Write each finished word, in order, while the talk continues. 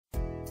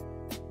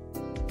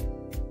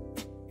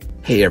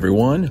Hey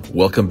everyone,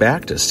 welcome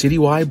back to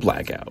Citywide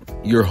Blackout,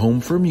 your home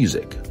for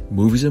music,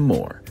 movies, and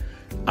more.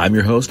 I'm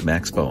your host,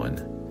 Max Bowen.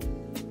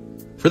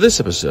 For this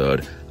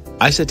episode,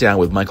 I sat down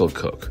with Michael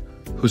Cooke,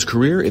 whose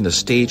career in the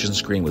stage and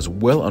screen was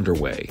well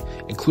underway,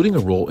 including a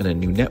role in a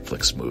new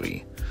Netflix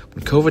movie,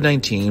 when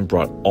COVID-19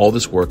 brought all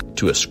this work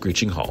to a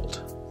screeching halt.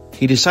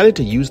 He decided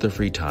to use the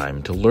free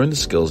time to learn the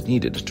skills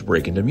needed to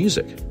break into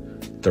music.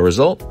 The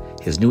result?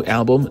 His new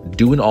album,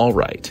 Doin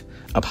Alright,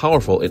 a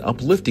powerful and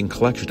uplifting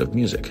collection of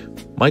music.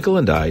 Michael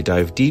and I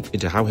dive deep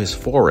into how his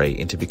foray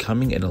into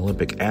becoming an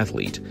Olympic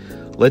athlete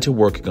led to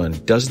working on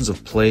dozens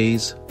of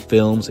plays,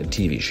 films, and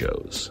TV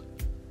shows.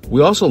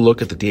 We also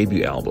look at the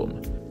debut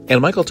album,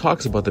 and Michael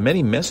talks about the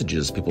many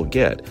messages people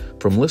get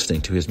from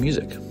listening to his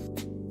music.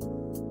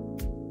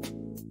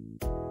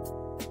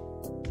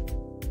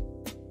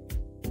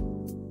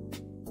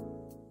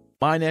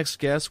 My next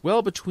guest,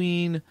 well,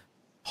 between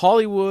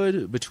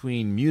Hollywood,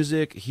 between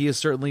music, he is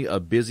certainly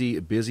a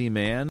busy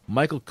man.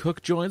 Michael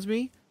Cooke joins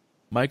me.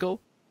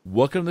 Michael,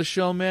 welcome to the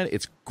show, man.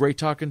 It's great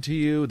talking to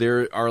you.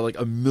 There are like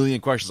a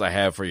million questions I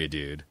have for you,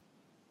 dude.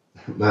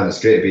 Man,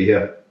 it's great to be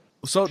here.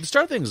 So to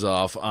start things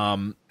off,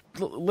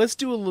 let's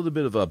do a little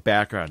bit of a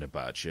background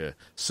about you.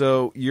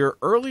 So your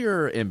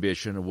earlier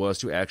ambition was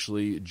to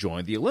actually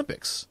join the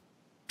Olympics.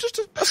 Just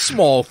a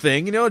small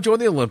thing, join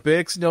the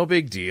Olympics, no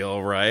big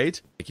deal,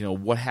 right?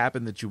 What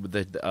happened that you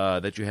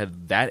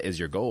had that as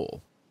your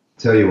goal?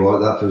 Tell you what,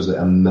 that feels like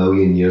a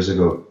million years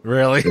ago.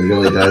 Really? It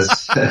really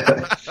does.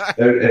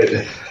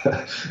 it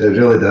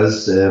really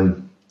does.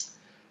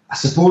 I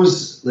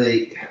suppose,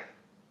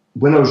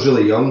 when I was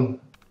really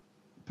young,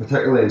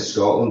 particularly in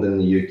Scotland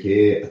and the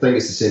UK, I think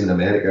it's the same in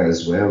America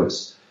as well.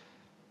 It's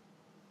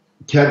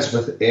kids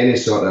with any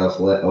sort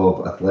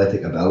of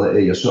athletic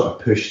ability, you're sort of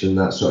pushed in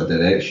that sort of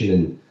direction,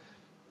 and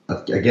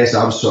I guess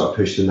I was sort of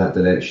pushed in that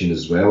direction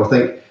as well. I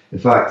think, in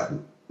fact,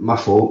 my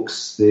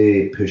folks,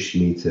 they pushed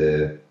me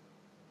to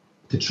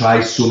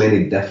try so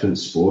many different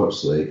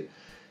sports. Like,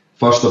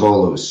 first of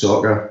all, it was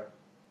soccer,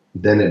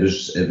 then it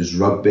was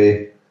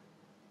rugby,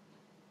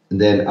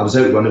 and then I was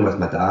out running with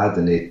my dad,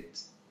 and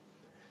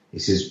he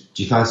says,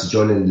 "Do you fancy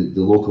joining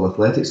the local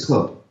athletics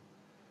club?"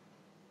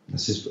 I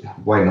says,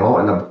 "Why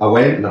not?" And I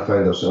went, and I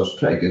found ourselves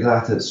pretty good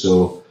at it.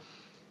 So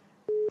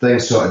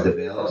things sort of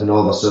developed, and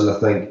all of a sudden I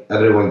think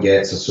everyone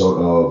gets a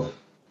sort of,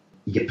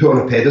 you get put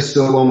on a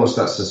pedestal almost.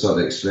 That's the sort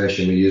of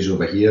expression we use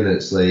over here, and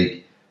it's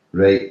like,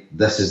 right,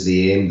 this is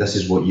the aim, this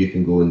is what you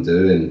can go and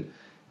do. And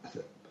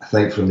I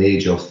think from the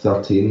age of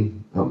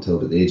 13 up until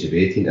about the age of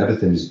 18,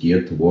 everything was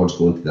geared towards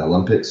going to the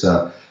Olympics.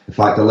 In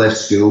fact, I left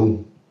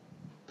school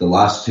the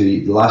last two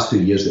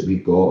years that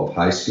we've got of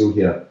high school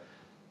here.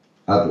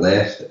 I'd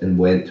left and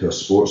went to a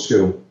sports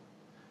school.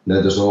 Now,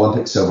 there's an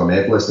Olympic silver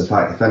medalist. In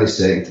fact, I finished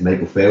second to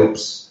Michael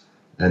Phelps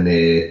in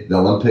the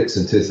Olympics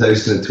in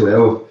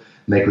 2012,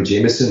 Michael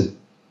Jamieson.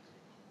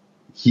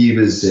 He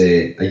was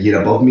a year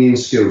above me in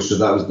school, so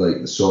that was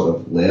like the sort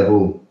of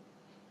level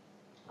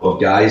of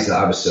guys that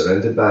I was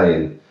surrounded by.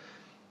 And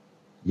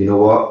you know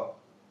what?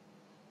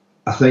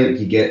 I think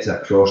you get to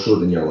a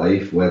crossroad in your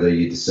life, whether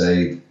you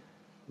decide,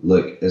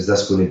 look, is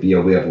this going to be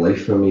a way of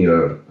life for me,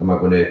 or am I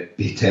going to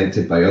be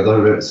tempted by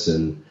other routes?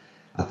 And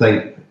I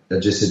think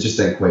it just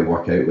didn't quite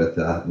work out with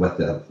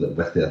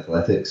the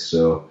athletics.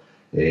 So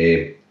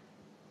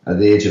at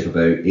the age of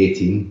about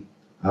 18,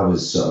 I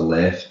was sort of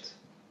left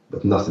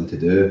with nothing to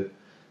do.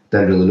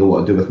 Didn't really know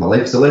what to do with my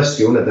life. So I left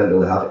school and I didn't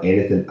really have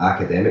anything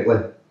academically.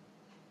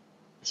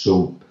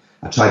 So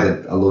I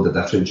tried a load of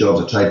different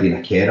jobs. I tried being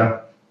a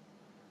carer.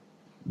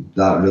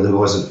 That really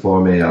wasn't for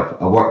me.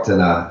 I worked in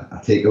a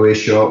takeaway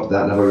shop.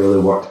 That never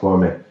really worked for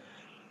me.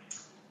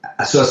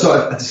 So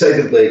I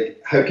decided,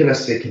 like, how can I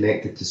stay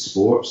connected to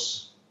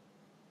sports,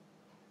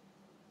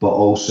 but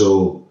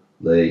also,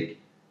 like,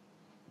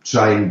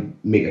 try and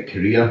make a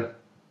career,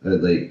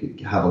 like,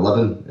 have a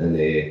living. And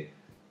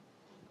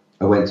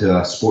I went to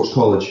a sports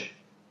college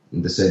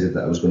and decided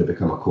that I was going to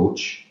become a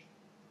coach.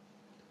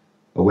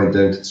 I went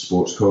down to the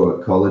sports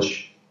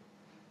college,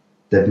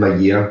 did my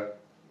year,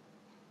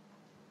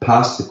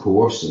 passed the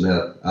course, and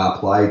then I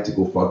applied to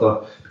go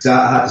further, because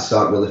I had to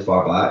start really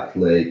far back,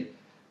 like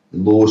the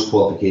lowest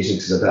qualification,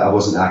 because I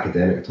wasn't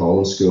academic at all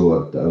in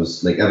school. I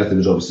was like, everything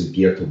was obviously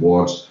geared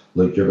towards,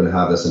 look, you're going to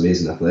have this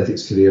amazing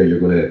athletics career, you're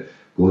going to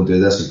go and do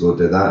this and go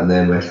do that, and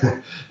then when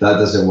that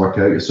doesn't work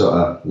out, you're sort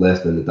of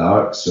left in the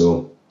dark.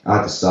 So I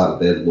had to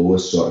start at the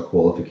lowest sort of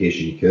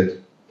qualification you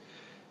could.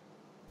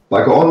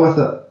 But I got on with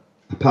it.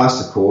 I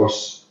passed the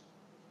course.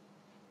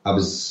 I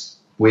was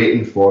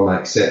waiting for my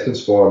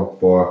acceptance form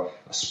for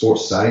a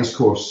sports science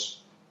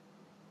course.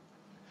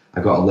 I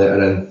got a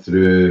letter in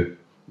through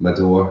my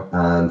door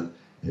and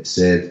it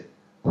said,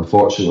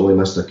 "Unfortunately,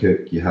 Mr.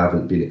 Cooke, you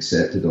haven't been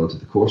accepted onto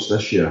the course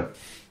this year."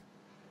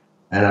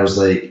 And I was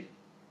like,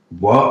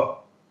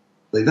 what?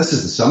 Like, this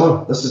is the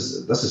summer. This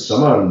is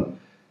summer, and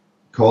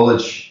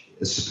college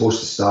is supposed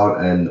to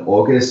start in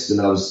August,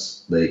 and I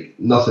was like,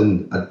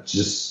 nothing. I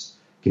just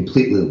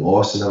completely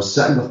lost, and I was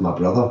sitting with my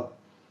brother.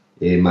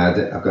 I've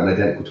got an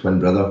identical twin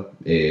brother,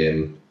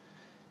 and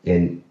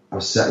I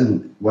was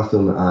sitting with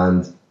him,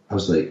 and I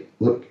was like,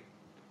 look,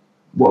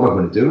 what am I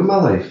going to do with my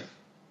life?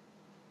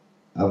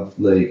 I've got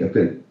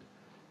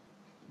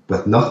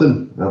with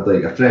nothing. I've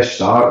like a fresh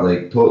start,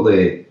 like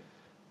totally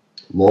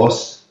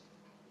lost.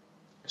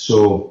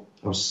 So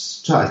I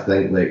was trying to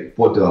think, like,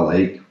 what do I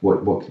like?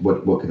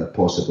 What could I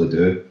possibly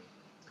do?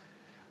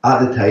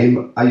 At the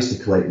time, I used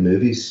to collect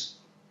movies.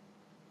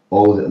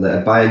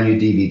 I'd buy a new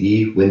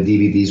DVD when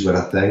DVDs were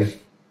a thing.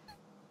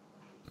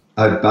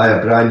 I'd buy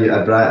a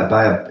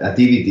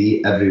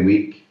DVD every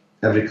week,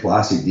 every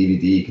classic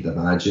DVD you could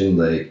imagine.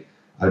 Like,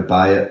 I'd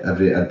buy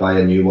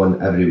a new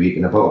one every week,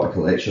 and I built up a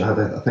collection. I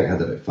think I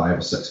had about 500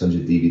 or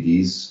 600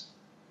 DVDs,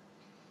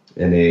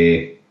 and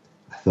I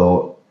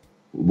thought,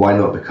 why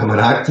not become an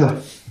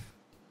actor?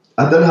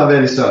 I didn't have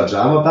any sort of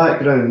drama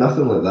background,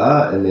 nothing like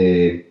that, and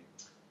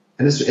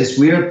it's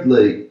weird,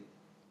 like,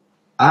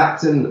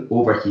 acting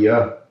over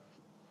here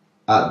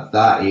at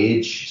that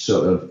age,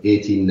 sort of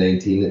 18,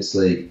 19, it's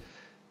like,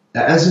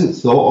 it isn't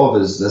thought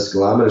of as this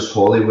glamorous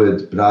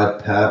Hollywood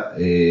Brad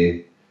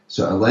Pitt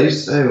sort of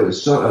lifestyle.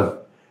 It's sort of,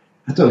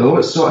 I don't know,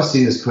 it's sort of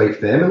seen as quite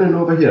feminine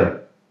over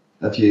here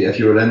if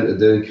you were into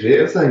doing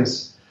creative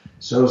things.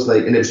 So I was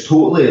like, and it was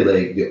totally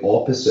like the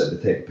opposite of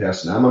the type of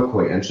person I'm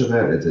quite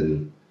introverted,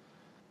 and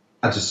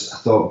I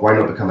thought, why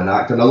not become an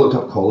actor? And I looked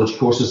up college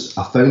courses.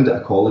 I found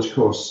a college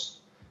course.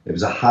 It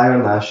was a higher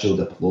national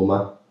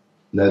diploma.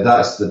 Now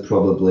that's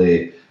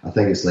probably, I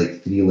think it's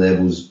like 3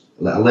 levels,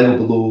 like a level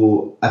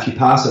below. If you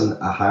pass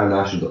a higher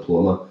national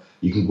diploma,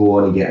 you can go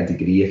on and get a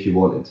degree if you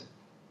wanted.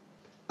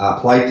 I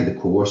applied to the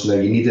course. Now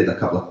you needed a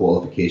couple of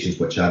qualifications,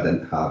 which I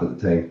didn't have at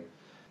the time.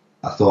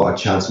 I thought I'd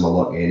chance my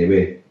luck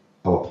anyway.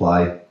 I'll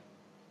apply.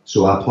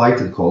 So I applied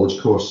to the college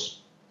course.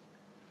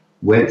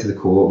 First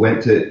of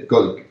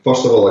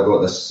all, I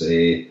got this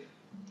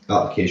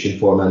application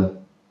form in.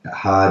 It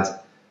had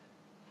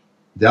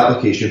the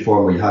application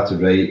form where you had to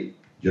write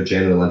your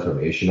general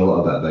information, a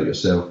little bit about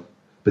yourself.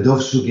 But they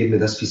also gave me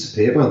this piece of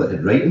paper that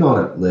had writing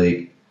on it,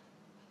 like,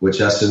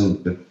 which I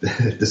soon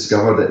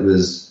discovered it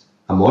was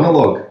a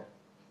monologue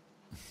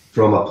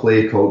from a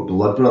play called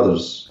Blood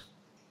Brothers.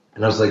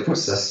 And I was like,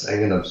 what's this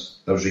thing? And I was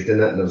reading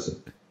it, and I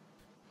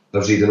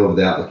was reading over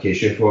the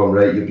application form,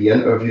 right? You'll be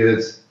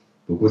interviewed,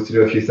 we'll go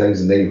through a few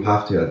things, and then you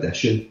have to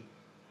audition.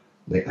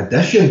 Like,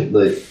 audition?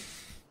 Like,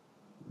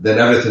 then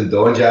everything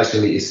dawns, you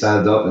actually need to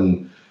stand up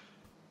and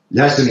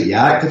you actually need to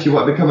act if you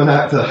want to become an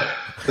actor.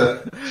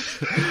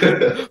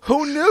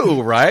 Who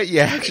knew, right? You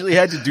actually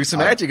had to do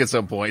some acting at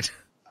some point.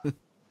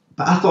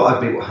 But I thought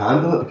I'd be able to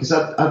handle it, because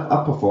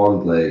I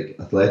performed like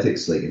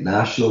athletics, like at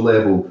national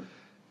level,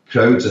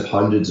 crowds of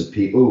hundreds of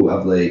people.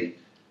 I've like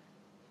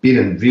been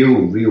in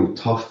real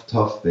tough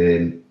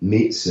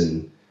meets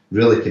and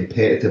really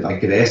competitive,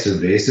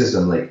 aggressive races.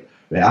 I'm like,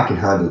 right, I can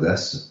handle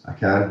this. I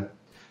can.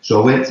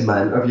 So I went to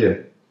my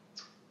interview,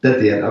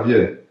 did the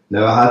interview.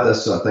 Now I had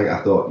this sort of thing.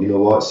 I thought, you know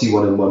what? See,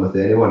 1-on-1 with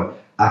anyone,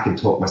 I can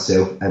talk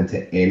myself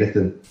into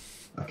anything.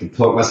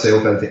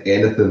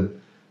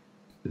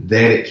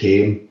 Then it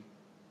came,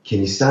 can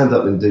you stand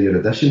up and do your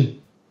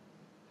audition?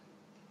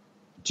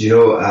 Do you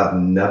know, I've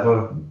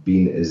never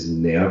been as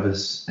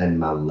nervous in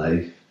my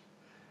life.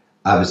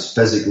 I was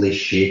physically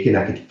shaking.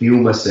 I could feel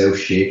myself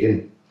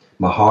shaking.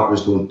 My heart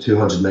was going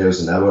 200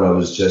 miles an hour. I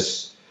was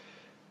just...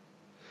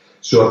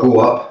 So I go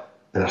up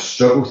and I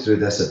struggle through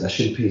this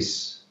audition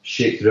piece,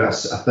 shake through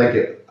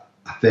it.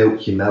 I felt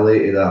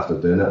humiliated after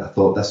doing it. I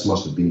thought this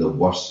must have been the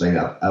worst thing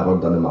I've ever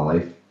done in my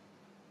life.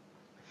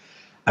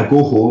 I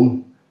go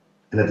home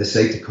and I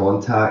decide to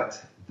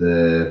contact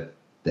the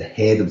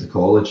head of the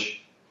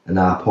college, and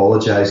I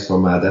apologise for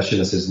my audition.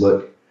 I says,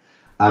 look,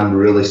 I'm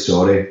really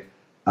sorry.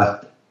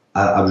 I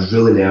was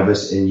really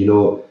nervous, and you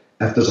know,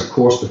 if there's a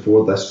course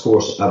before this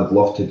course, I would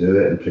love to do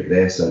it and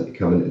progress and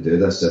come in to do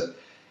this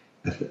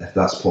if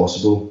that's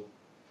possible.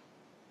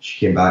 She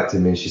came back to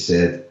me and she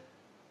said,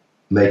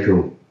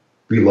 Michael,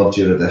 we loved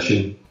your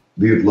audition.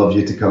 We would love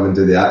you to come and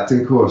do the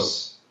acting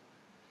course.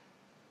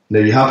 Now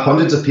you have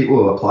hundreds of people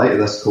who apply to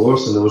this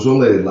course, and there was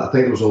only like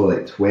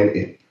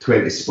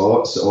 20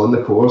 spots on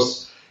the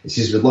course. And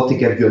she says, we'd love to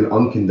give you an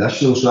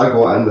unconditional. So I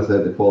got in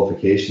without the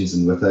qualifications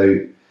and without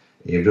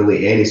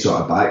really any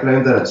sort of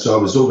background in it. So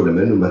I was over the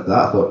moon with that.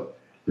 I thought,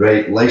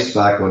 right, life's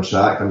back on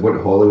track. I'm going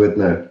to Hollywood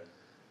now.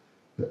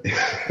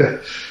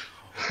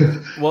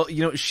 Well,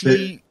 you know,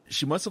 she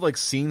must have like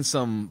seen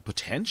some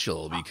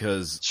potential,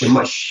 because she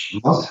must.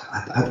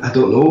 I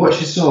don't know what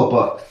she saw,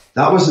 but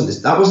that wasn't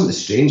the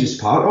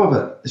strangest part of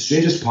it. The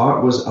strangest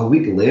part was a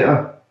week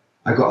later,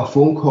 I got a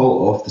phone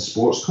call off the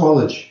sports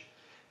college.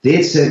 They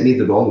had sent me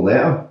the wrong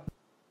letter.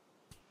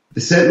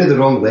 They sent me the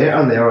wrong letter,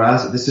 and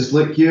they says,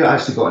 look, you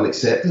actually got an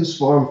acceptance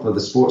form for the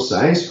sports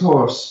science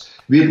course.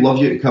 We'd love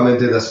you to come and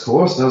do this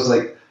course. And I was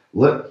like,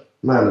 look,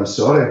 man, I'm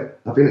sorry.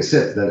 I've been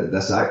accepted into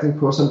this acting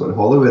course. I'm going to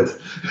Hollywood.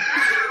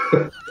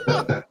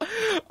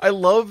 I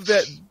love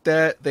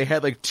that they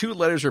had like 2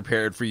 letters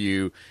prepared for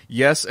you,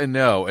 yes and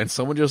no, and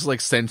someone just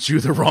like sent you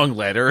the wrong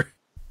letter.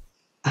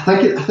 I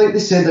think they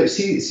send out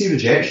see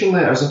rejection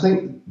letters. I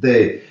think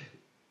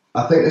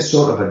I think it's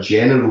sort of a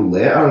general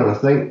letter, and I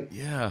think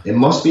Yeah. it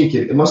must be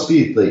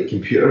like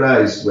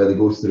computerized where they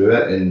go through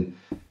it and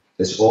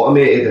it's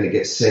automated and it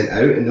gets sent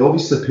out. And they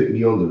obviously put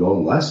me on the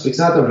wrong list because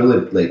I had a really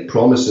like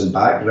promising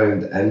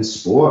background in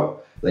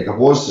sport. Like I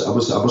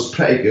was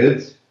pretty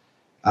good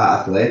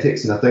at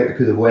athletics, and I think I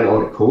could have went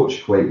on to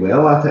coach quite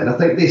well at it. And I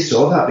think they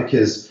saw that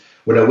because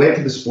when I went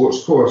to the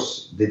sports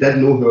course, they did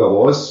know who I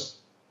was,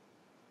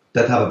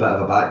 did have a bit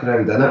of a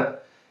background in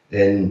it,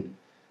 and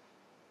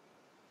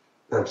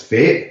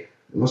fate.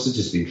 It must have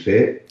just been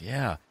fate.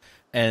 Yeah.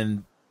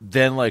 And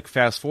then, like,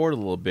 fast forward a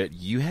little bit,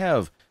 you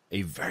have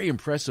a very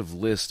impressive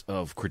list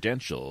of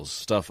credentials,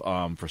 stuff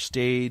for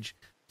stage,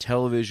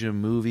 television,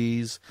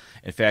 movies.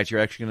 In fact,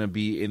 you're actually going to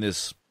be in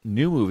this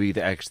new movie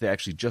that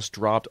actually just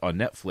dropped on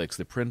Netflix,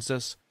 The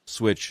Princess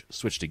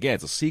Switched Again.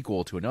 It's a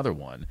sequel to another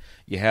one.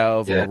 You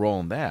have a role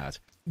in that.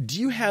 Do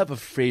you have a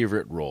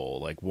favorite role,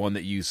 like one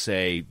that you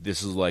say,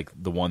 this is like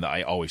the one that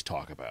I always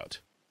talk about?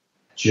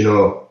 Do you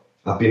know,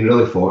 I've been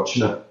really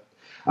fortunate.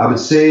 I would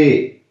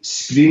say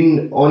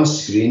on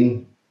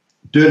screen,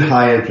 doing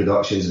high-end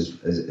productions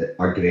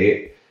are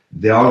great.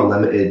 They are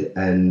limited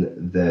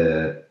in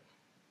the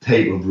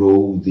type of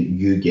role that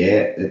you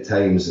get at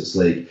times. It's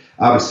like,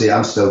 I would say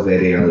I'm still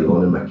very early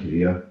on in my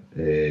career.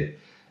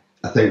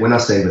 I think when I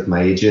signed with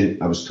my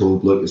agent, I was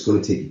told, look, it's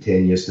going to take you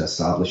 10 years to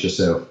establish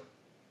yourself.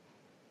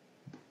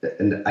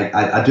 And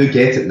I do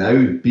get it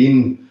now.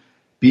 Being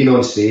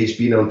on stage,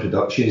 being on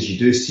productions, you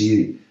do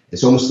see,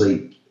 it's almost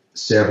like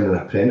serving an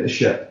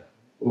apprenticeship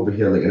over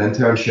here, like an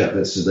internship.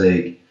 That's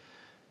like,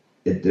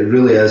 it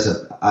really is.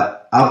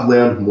 I've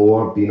learned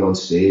more being on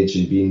stage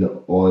and being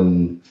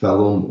on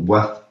film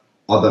with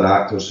other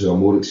actors who are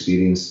more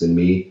experienced than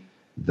me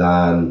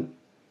than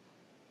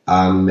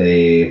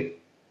I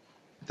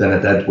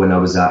did when I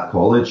was at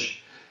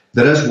college.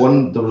 There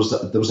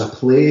was a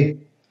play,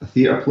 a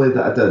theatre play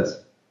that I did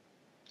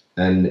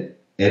in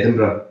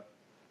Edinburgh,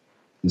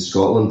 in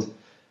Scotland.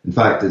 In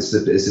fact, it's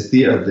a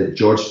theatre that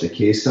George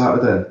Takei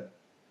started in.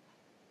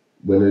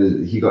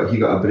 When he got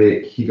a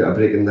break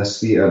in this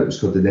theatre. It was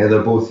called the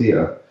Netherbow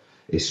Theatre,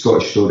 a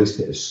Scottish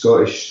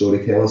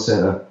storytelling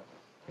centre,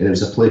 and it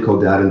was a play called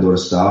the Arundora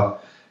Star.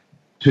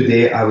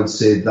 Today, I would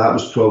say that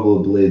was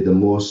probably the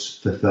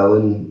most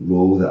fulfilling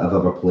role that I've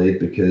ever played,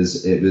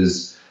 because it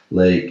was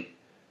like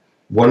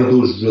one of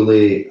those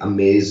really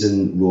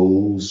amazing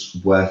roles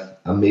with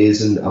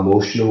amazing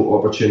emotional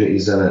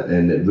opportunities in it,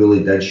 and it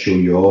really did show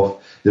you off.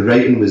 The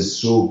writing was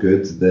so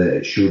good that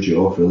it showed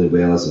you off really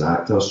well as an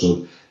actor,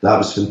 so that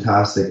was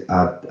fantastic.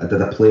 I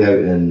did a play out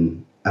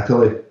in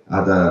Italy. I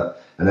had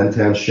an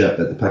internship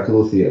at the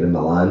Piccolo Theatre in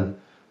Milan,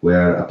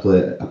 where I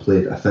played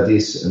a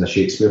Phidias in a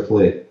Shakespeare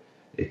play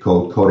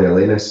called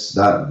Coriolanus.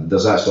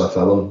 There's actually a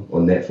film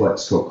on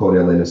Netflix called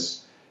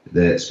Coriolanus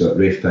that's got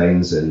Ralph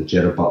Fiennes and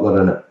Gerard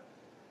Butler in it.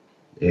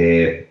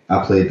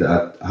 I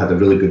had a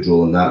really good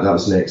role in that. That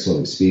was an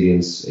excellent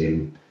experience.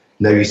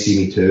 Now You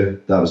See Me Too,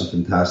 that was a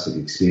fantastic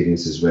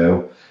experience as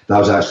well. That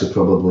was actually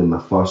probably my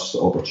first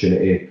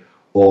opportunity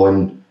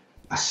on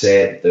a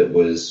set that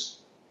was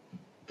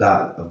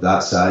of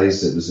that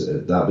size.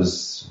 That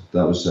was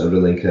a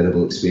really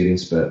incredible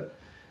experience. But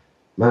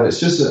man, it's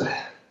just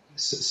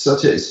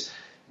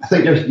I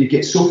think you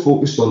get so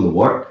focused on the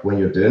work when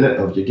you're doing it,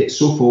 or you get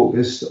so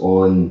focused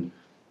on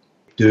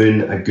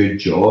doing a good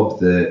job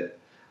that,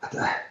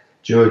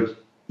 Joe,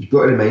 you've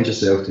got to remind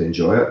yourself to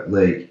enjoy it.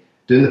 Like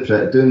doing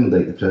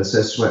like the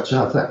Princess Switch.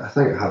 I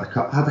think I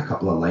had a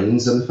couple of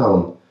lines in the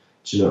film.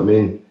 Do you know what I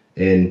mean?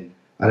 And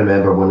I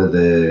remember one of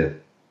the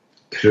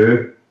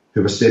crew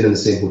who were staying in the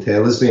same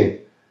hotel as me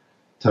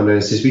turned around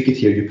and says, "We could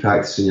hear you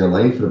practicing your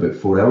line for about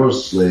 4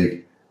 hours."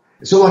 Like,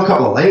 it's only a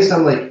couple of lines.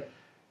 I'm like,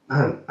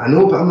 man, I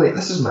know, but I'm like,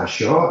 this is my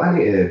shot. I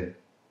need to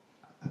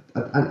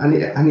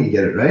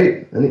get it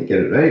right. I need to get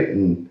it right,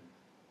 and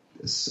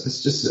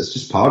it's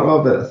just part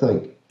of it, I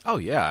think. Oh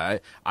yeah,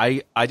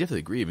 I definitely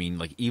agree. I mean,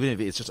 like, even if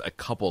it's just a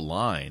couple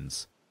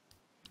lines,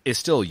 it's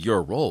still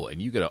your role,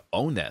 and you got to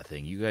own that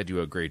thing. You got to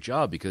do a great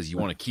job because you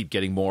want to keep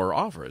getting more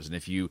offers. And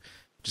if you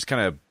just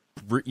kind of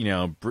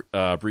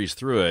breeze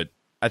through it,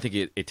 I think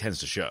it tends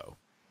to show.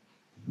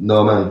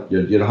 No, man,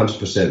 you're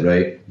 100%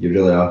 right. You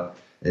really are.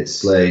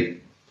 It's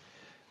like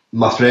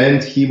my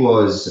friend, he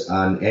was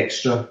an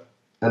extra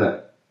in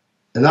it,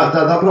 and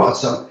that brought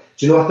some.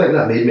 Do you know? I think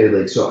that made me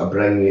like sort of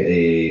bring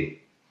a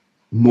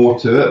more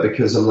to it,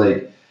 because I'm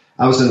like,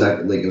 I was in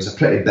that, like, it was a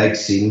pretty big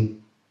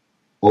scene.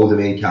 All the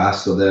main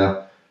cast are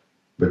there.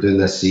 We're doing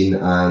this scene,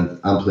 and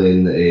I'm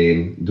playing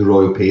the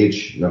royal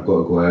page, and I've got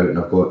to go out and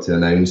I've got to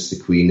announce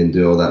the Queen and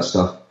do all that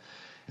stuff.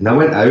 And I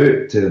went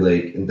out to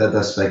like and did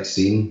this big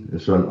scene in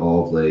front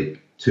of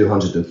like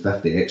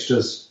 250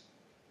 extras.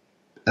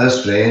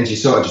 As friends, you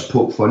sort of just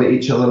poke fun at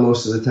each other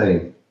most of the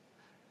time.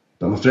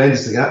 But my friend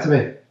used to get to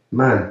me,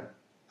 man,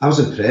 I was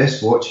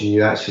impressed watching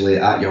you actually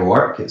at your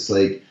work. It's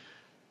like,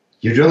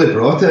 you really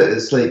brought it.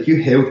 It's like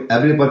you held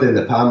everybody in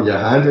the palm of your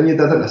hand when you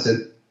did it. And I said,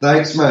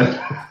 thanks, man.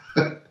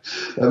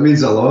 That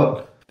means a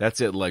lot. That's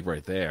it, like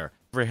right there.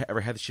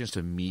 Ever had the chance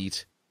to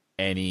meet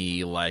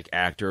any like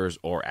actors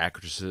or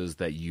actresses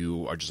that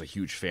you are just a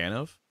huge fan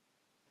of?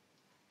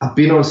 I've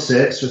been on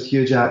sets with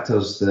huge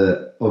actors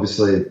that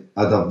obviously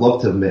I'd have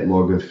loved to have met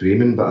Morgan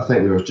Freeman, but I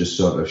think we were just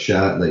sort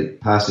of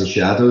passing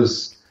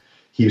shadows.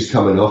 He was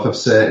coming off of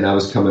set and I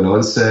was coming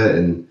on set,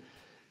 and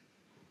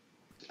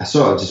I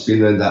sort of just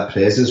been around that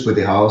presence.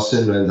 Woody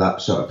Harrelson, around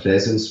that sort of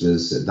presence,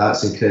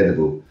 that's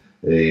incredible.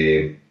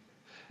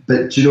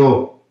 But you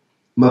know,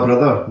 my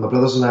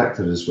brother's an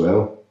actor as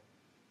well,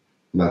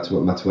 my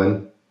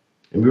twin,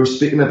 and we were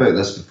speaking about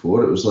this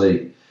before. It was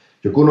like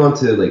you're going on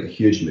to like a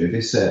huge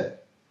movie set.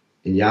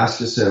 And you ask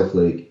yourself,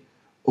 like,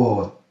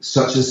 oh,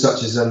 such and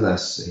such is in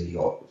this. And you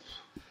go,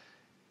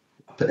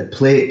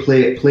 play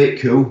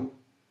it cool.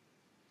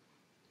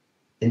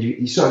 And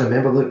you sort of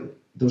remember, look,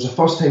 there was a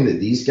first time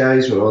that these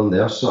guys were on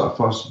their sort of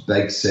first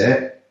big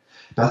set.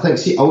 But I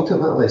think,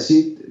 ultimately,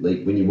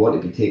 like when you want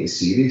to be taken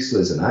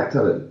seriously as an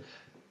actor,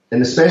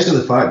 and especially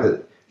the fact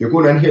that you're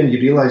going in here and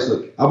you realise,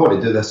 look, I want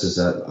to do this as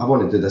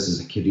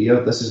a career.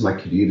 This is my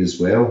career as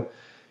well.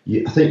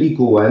 I think you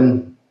go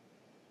in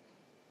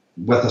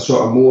with a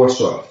sort of more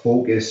sort of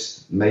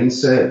focused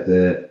mindset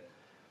that,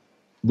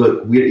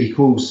 look, we're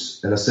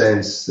equals in a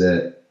sense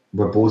that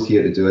we're both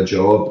here to do a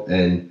job,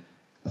 and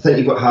I think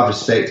you've got to have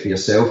respect for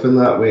yourself in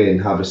that way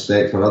and have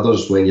respect for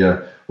others when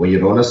you're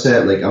on a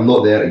set. Like, I'm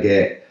not there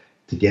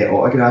to get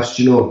autographs,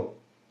 you know.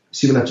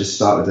 See, when I just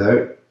started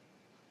out,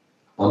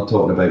 I'm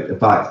talking about, in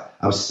fact,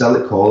 I was still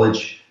at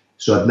college,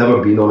 so I'd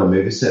never been on a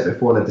movie set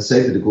before, and I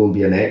decided to go and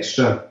be an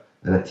extra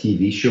in a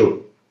TV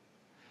show.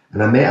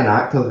 And I met an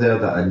actor there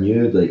that I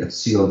knew, like I'd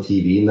seen on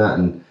TV and that,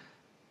 and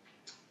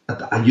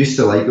I used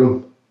to like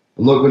him.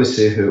 I'm not going to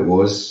say who it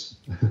was,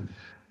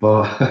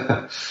 but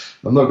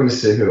I'm not going to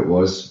say who it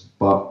was.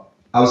 But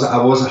I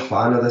was a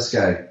fan of this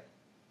guy.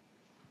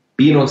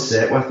 Being on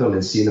set with him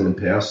and seeing him in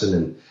person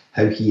and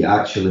how he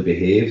actually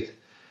behaved,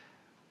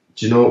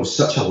 do you know, it was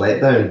such a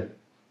letdown.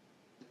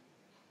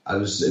 It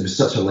was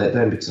such a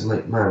letdown because I'm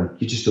like, man,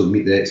 you just don't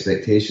meet the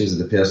expectations of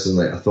the person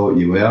like I thought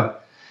you were.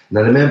 And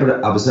I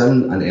remember I was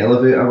in an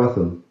elevator with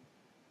him,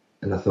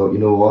 and I thought, you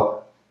know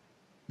what,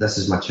 this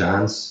is my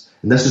chance.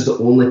 And this is the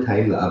only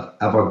time that I've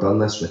ever done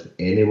this with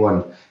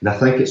anyone. And I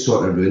think it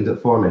sort of ruined it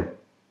for me.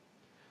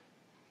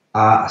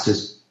 I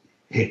says,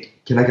 hey,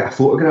 can I get a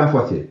photograph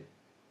with you?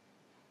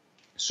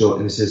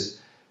 And he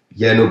says,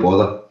 yeah, no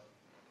bother.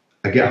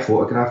 I get a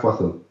photograph with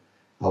him.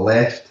 I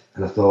left,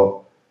 and I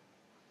thought,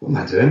 what am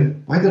I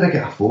doing? Why did I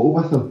get a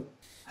photo with him?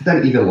 I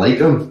didn't even like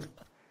him.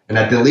 And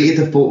I deleted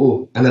the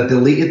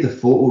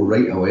photo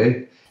right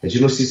away. And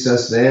you know,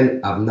 since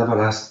then, I've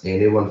never asked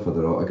anyone for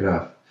their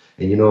autograph.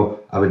 And you know,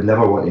 I would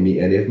never want to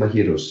meet any of my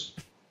heroes.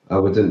 I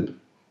wouldn't.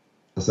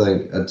 I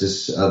think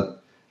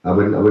I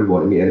wouldn't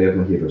want to meet any of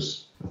my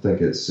heroes. I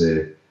think it's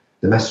the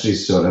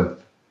mystery's sort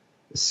of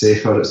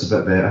safer. It's a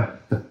bit better.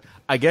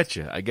 I get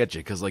you,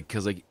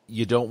 because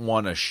you don't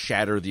want to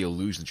shatter the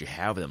illusion that you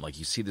have of them. Like,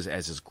 you see this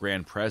as this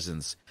grand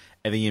presence,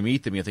 and then you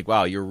meet them, and you think,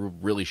 wow, you're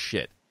really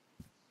shit.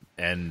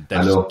 And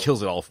that just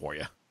kills it all for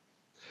you.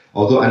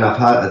 Although, and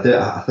I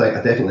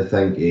definitely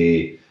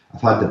think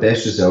I've had the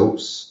best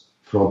results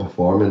from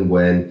performing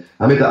when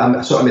I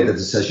sort of made a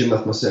decision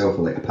with myself,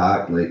 like a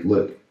pact, like,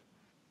 look,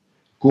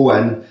 go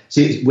in.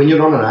 See, when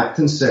you're on an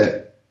acting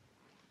set,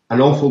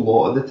 an awful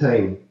lot of the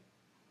time,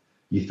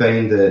 you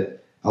find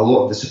that a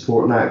lot of the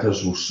supporting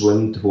actors will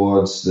swim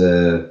towards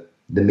the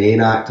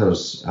main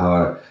actors,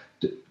 or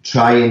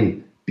try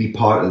and be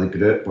part of the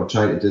group, or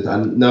trying to do that.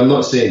 And now, I'm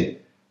not saying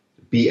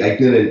be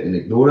ignorant and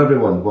ignore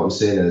everyone. What I'm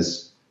saying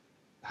is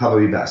have a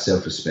wee bit of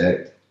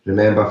self-respect.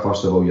 Remember,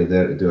 first of all, you're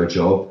there to do a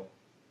job.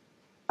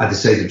 I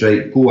decided,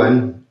 right, go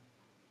in,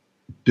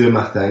 do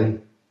my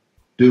thing,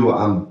 do what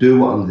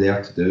I'm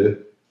there to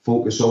do.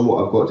 Focus on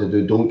what I've got to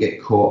do. Don't get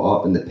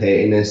caught up in the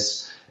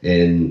pettiness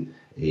and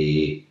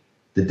the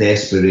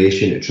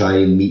desperation to try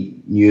and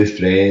meet new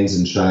friends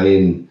and try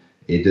and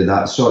do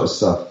that sort of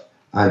stuff.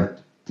 And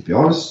to be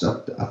honest,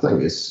 I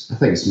think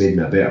it's made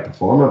me a better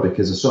performer,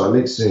 because it sort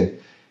of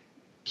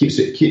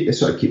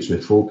keeps me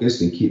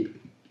focused and it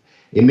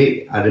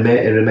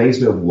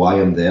reminds me of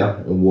why I'm there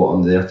and what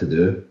I'm there to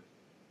do.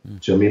 Do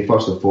you know what I mean?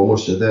 First and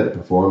foremost, you're there to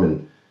perform,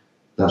 and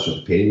that's what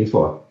they're paying you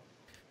for.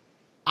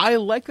 I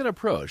like that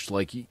approach,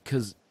 like,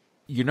 because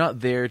you're not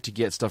there to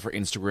get stuff for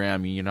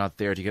Instagram. You're not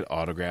there to get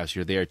autographs.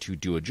 You're there to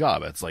do a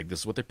job. It's like,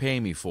 this is what they're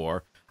paying me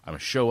for. I'm gonna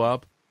show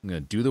up. I'm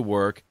gonna do the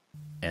work,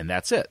 and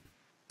that's it.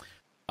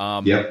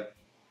 Yep.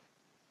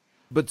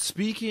 But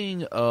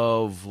speaking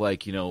of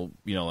like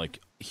like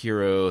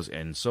heroes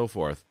and so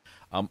forth,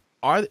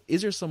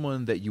 is there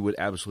someone that you would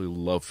absolutely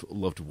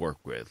love to work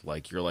with,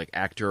 like your like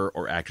actor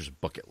or actress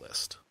bucket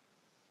list?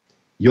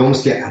 You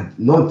almost get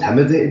not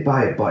intimidated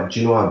by it, but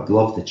you know, I'd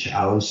love the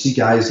challenge. See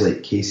guys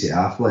like Casey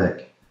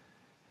Affleck,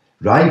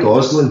 Ryan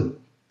Gosling,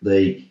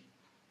 like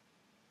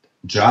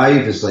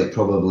Drive is like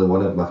probably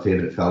one of my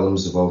favourite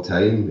films of all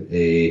time.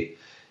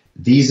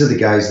 These are the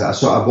guys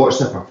that I've watched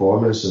their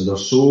performance, and they're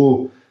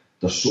so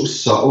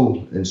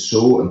subtle and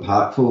so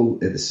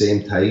impactful at the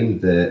same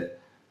time that,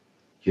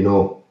 you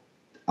know,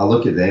 I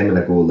look at them and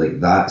I go, like,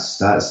 that's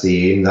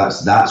the aim.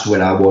 That's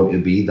where I want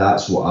to be.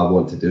 That's what I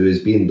want to do, is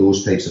be in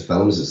those types of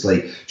films. It's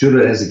like, do you know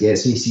what it is? It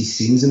gets me. You see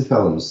scenes in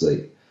films.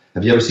 Like,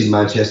 have you ever seen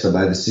Manchester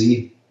by the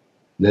Sea?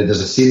 Now,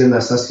 there's a scene in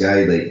this. This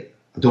guy, like,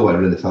 I don't want to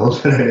ruin the film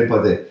for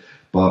anybody,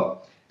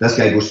 but this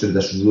guy goes through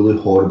this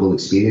really horrible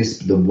experience,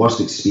 the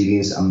worst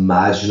experience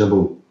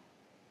imaginable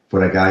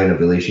for a guy in a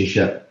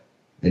relationship,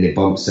 and he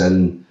bumps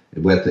in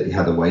with it. He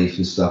had a wife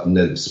and stuff, and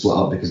they've split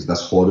up because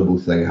this horrible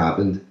thing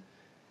happened.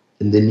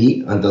 And they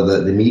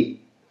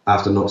meet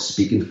after not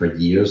speaking for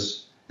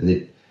years, and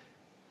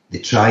they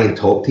try and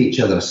talk to each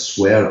other. I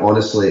swear,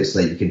 honestly, it's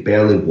like you could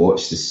barely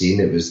watch the scene.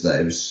 It was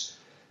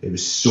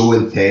so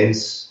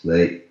intense,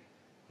 like,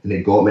 and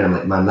it got me. I'm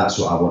like, man, that's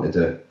what I want to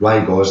do.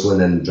 Ryan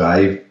Gosling in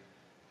Drive,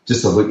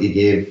 just the look he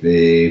gave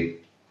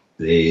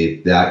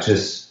the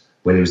actress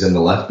when he was in the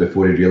lift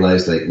before he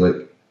realised, like,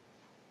 look,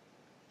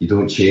 you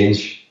don't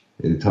change,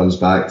 and he turns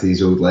back to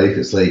his old life.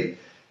 It's like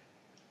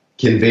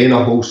conveying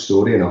a whole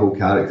story and a whole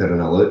character in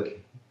a look.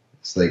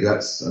 It's like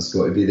that's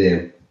got to be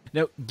there.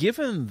 Now,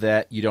 given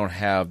that you don't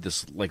have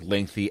this like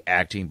lengthy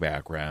acting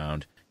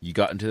background, you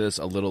got into this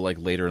a little like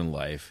later in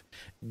life.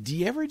 Do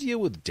you ever deal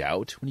with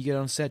doubt when you get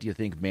on set? Do you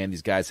think, man,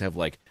 these guys have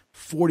like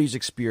 40s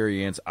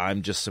experience.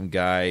 I'm just some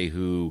guy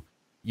who,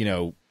 you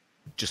know,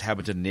 just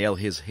happened to nail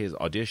his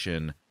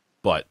audition,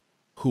 but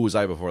who was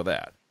I before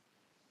that?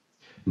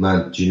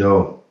 Man, do you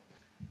know,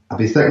 I've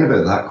been thinking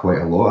about that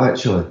quite a lot,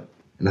 actually.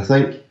 And I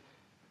think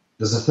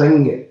there's a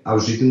thing I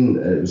was reading,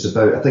 it was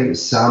about, I think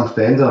it's Sam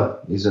Fender.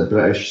 He's a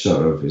British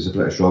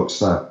rock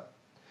star.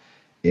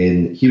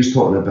 And he was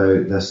talking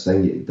about this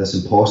thing, this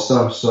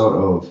imposter sort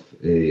of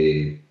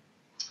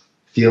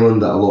feeling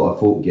that a lot of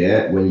folk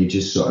get when you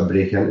just sort of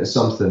break into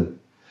something.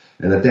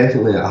 And I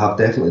have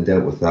definitely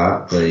dealt with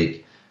that.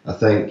 Like, I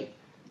think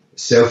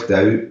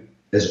self-doubt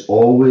is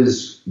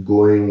always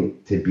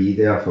going to be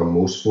there for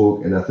most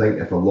folk. And I think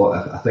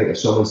if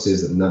someone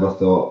says they've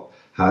never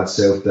had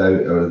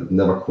self-doubt or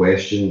never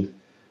questioned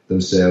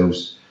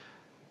themselves,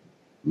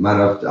 man,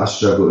 I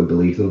struggle to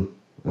believe them.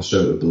 I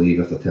struggle to believe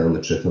if they're telling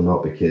the truth or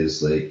not,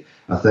 because, like,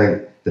 I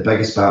think the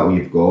biggest battle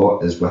you've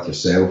got is with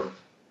yourself.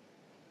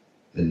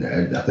 And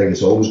I think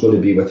it's always going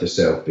to be with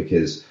yourself,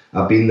 because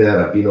I've been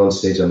there, I've been on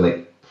stage, I'm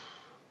like,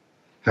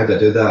 how do I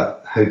do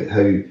that?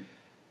 How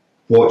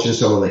watching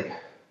someone like,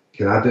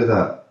 can I do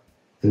that?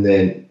 And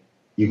then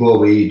you go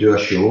away, you do a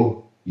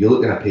show, you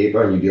look in a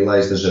paper and you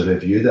realise there's a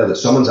review there that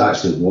someone's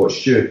actually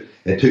watched you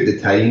and took the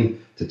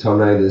time to turn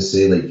around and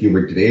say, like, you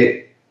were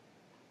great.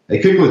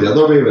 It could go the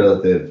other way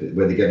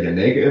where they give you a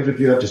negative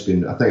review. I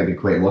think I've been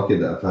quite lucky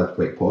that I've had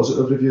quite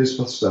positive reviews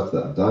for stuff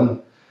that I've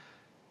done.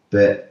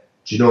 But,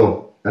 do you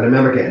know, I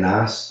remember getting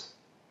asked,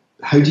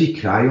 how do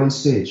you cry on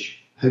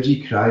stage? How do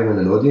you cry when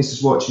an audience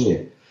is watching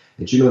you?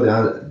 And do you know,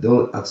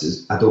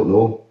 I don't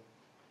know.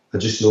 I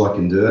just know I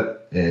can do it,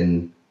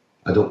 and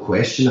I don't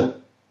question it.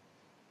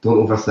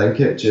 Don't overthink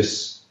it.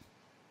 Just,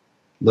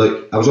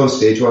 look, I was on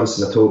stage once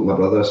and I told my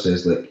brother,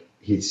 says, like,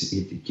 he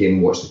came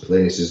and watched the play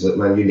and he says, look,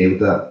 man, you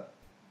nailed that.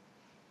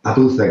 I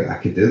don't think I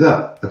could do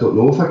that. I don't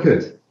know if I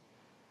could.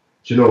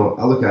 Do you know,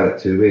 I look at it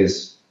two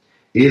ways.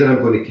 Either I'm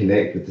going to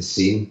connect with the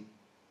scene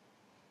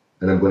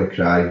and I'm going to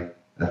cry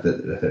if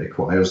it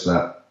requires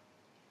that,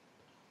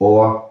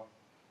 or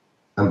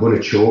I'm going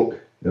to choke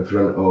in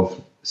front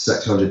of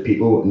 600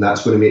 people and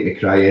that's going to make me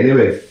cry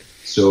anyway.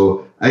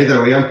 So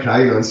either way, I'm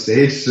crying on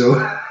stage. So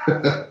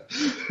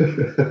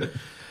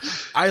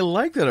I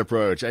like that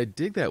approach. I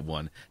dig that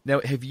one. Now,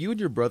 have you and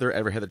your brother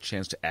ever had a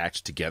chance to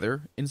act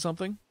together in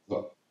something?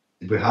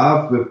 We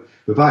have.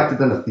 We've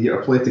acted in a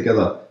theatre play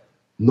together.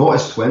 Not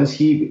as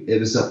twins. It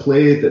was a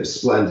play that was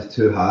split into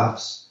two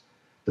halves.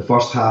 The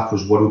first half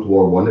was World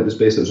War One. It was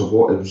a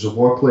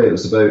war play. It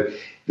was about,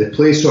 the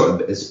play sort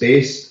of is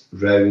based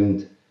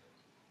around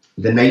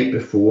the night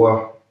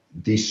before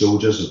these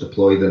soldiers are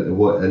deployed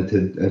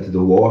into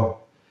the war.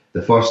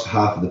 The first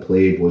half of the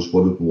play was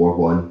World War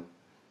One.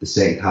 The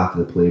second half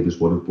of the play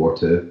was World War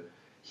Two.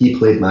 He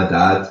played my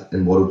dad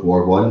in World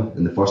War One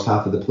in the first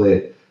half of the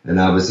play, and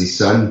I was his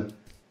son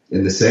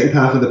in the second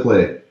half of the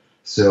play.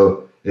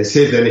 So it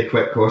saved any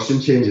quick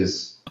costume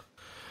changes.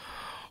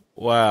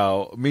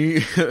 Wow.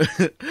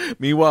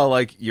 Meanwhile,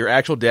 like, your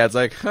actual dad's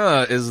like,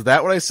 is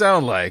that what I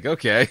sound like?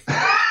 Okay.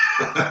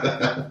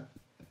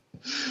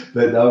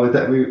 But no, we did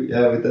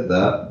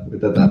that. We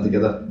did that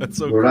together. That's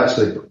so we were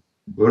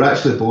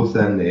actually both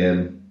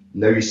in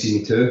Now You See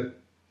Me Too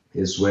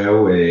as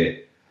well.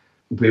 We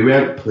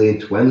weren't playing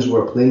twins, we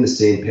were playing the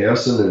same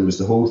person, and it was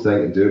the whole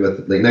thing to do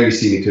with, like, Now You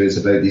See Me Too, it's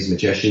about these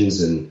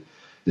magicians and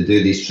they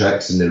do these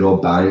tricks and they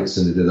rob banks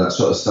and they do that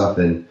sort of stuff.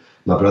 And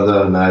my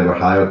brother and I were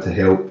hired to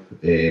help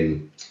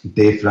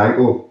Dave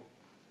Franco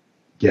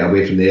get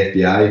away from the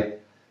FBI.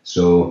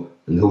 So,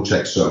 and the whole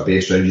trick's sort of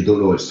based around, you don't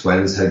know it's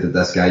twins, how did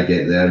this guy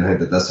get there and how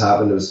did this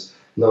happen? It was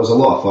a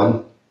lot of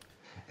fun.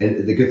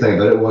 And the good thing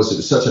about it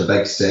was such a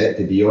big set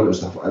to be on. It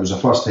was the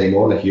first time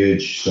on a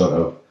huge sort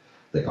of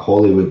like a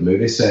Hollywood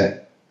movie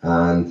set,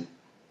 and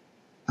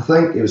I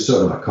think it was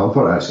sort of a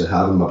comfort actually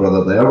having my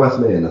brother there with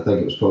me, and I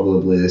think it was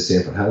probably the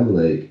same for him.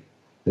 Like,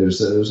 it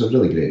was a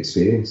really great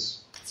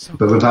experience. So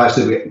But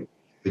cool.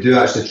 we do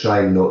actually try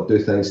and not do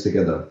things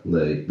together.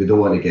 Like, we don't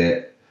want to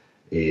get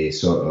a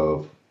sort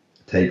of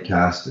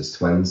typecast as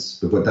twins.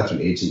 We've got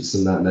different agents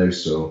in that now,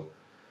 so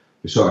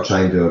we sort of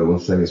try and do our own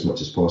thing as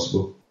much as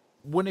possible.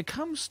 When it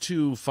comes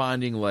to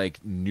finding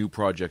like new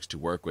projects to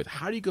work with,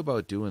 how do you go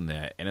about doing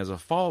that? And as a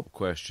follow-up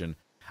question,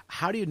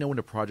 how do you know when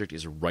a project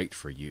is right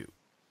for you?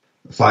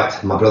 In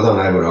fact, my brother and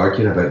I were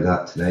arguing about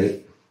that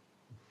tonight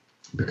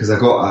because I'd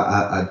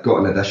got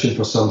an audition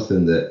for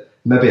something that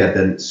maybe I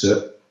didn't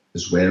suit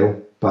as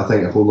well, but I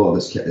think a whole lot of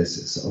this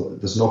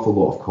there's an awful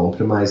lot of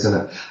compromise in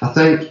it. I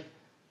think,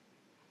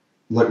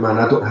 look, man,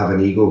 I don't have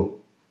an ego.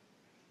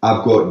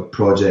 I've got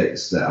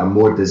projects that are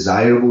more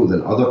desirable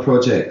than other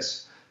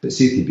projects. But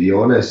see, to be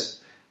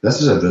honest,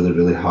 this is a really,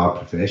 really hard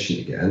profession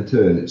to get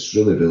into, and it's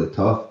really, really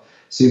tough.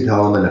 See,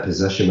 until I'm in a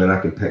position where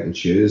I can pick and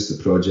choose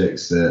the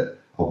projects that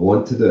I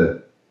want to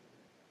do,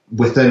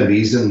 within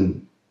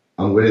reason,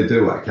 I'm going to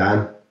do what I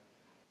can.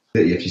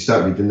 If you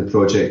start reading the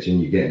project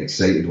and you're getting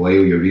excited while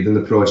you're reading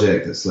the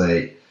project, it's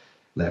like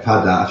I've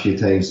had that a few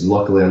times, and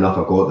luckily enough,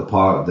 I got the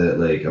part that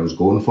like I was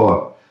going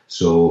for.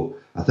 So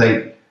I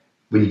think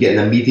when you get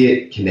an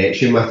immediate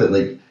connection with it,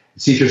 like,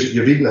 see, if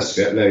you're reading a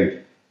script now,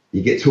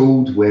 you get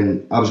told,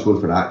 when I was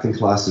going for acting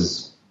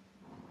classes,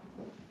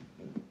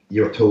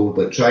 you're told,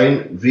 like, try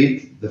and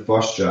read the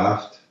first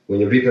draft when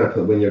you're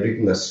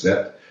reading a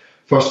script.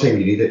 First time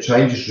you read it, try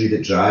and just read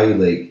it dry,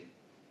 like,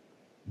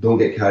 don't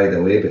get carried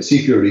away. But see,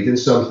 if you're reading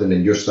something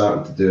and you're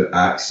starting to do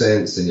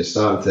accents and you're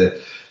starting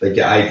to like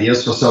get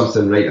ideas for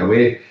something right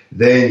away,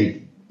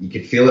 then you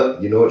can feel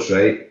it. You know it's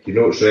right.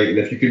 And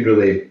if you can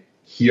really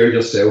hear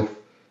yourself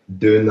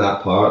doing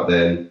that part,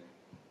 then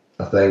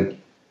I think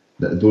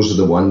that those are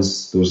the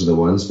ones.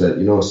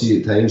 But see,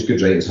 at times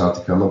good writing is hard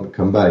to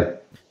come by.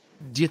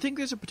 Do you think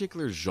there's a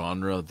particular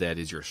genre that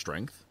is your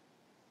strength?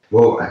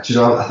 Well, I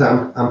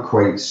think I'm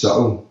quite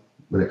subtle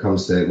when it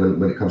comes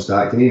to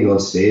acting. Even on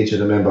stage, I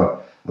remember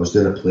I was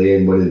doing a play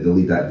and one of the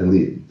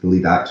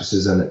lead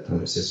actresses in it,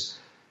 and it says,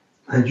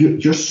 "Man,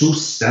 you're so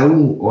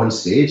still on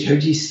stage. How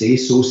do you stay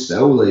so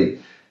still?" Like,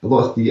 a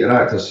lot of theatre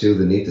actors feel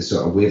the need to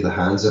sort of wave their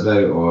hands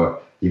about, or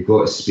you've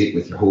got to speak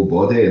with your whole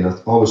body. And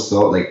I've always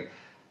thought, like,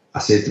 I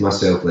said to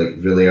myself, like,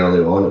 really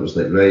early on, it was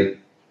like, right,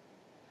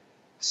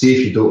 see,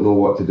 if you don't know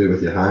what to do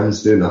with your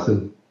hands, do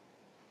nothing.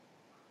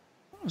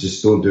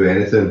 Just don't do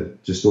anything.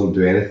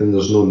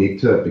 There's no need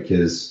to it,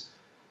 because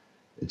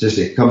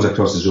it comes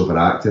across as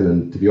overacting.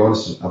 And to be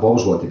honest, I've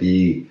always wanted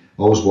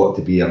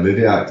to be a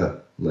movie actor.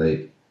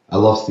 Like, I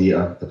love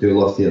theatre. I do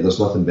love theatre. There's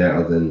nothing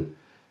better than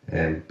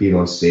being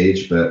on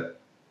stage. But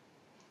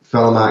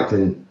film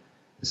acting,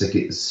 it's like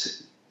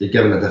you're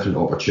given a different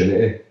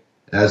opportunity.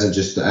 It doesn't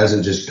just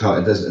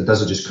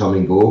come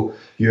and go.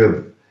 You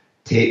have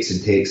takes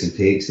and takes and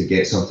takes to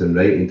get something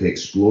right and to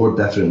explore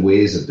different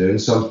ways of doing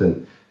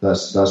something.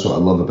 That's what I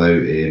love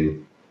about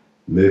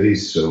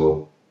movies.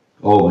 So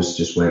always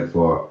just went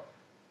for,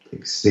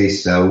 like, stay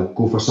still,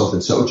 go for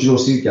something subtle. Do you know,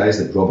 see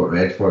guys like Robert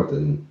Redford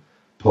and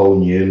Paul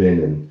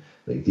Newman and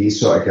like these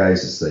sort of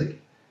guys, it's like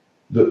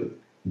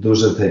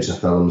those are the types of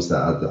films that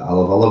I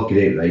love. I love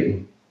great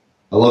writing.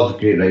 I love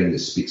great writing that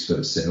speaks for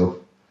itself.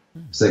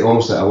 It's like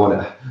almost like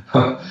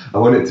I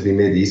want it to be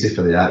made easy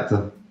for the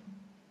actor.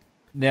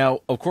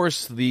 Now, of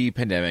course, the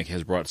pandemic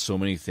has brought so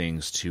many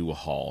things to a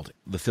halt.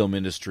 The film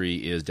industry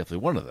is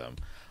definitely one of them.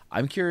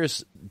 I'm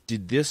curious,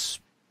 did this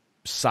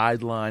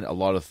sideline a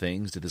lot of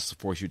things? Did this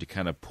force you to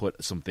kind of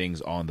put some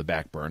things on the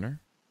back burner?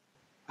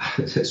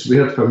 It's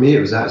weird. For me,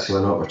 it was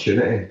actually an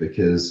opportunity,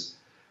 because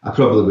I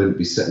probably wouldn't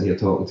be sitting here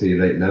talking to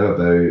you right now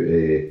about,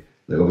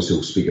 like, obviously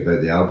we'll speak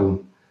about the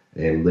album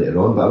later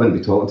on, but I wouldn't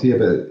be talking to you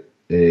about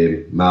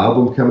my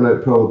album coming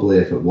out probably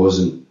if it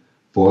wasn't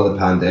for the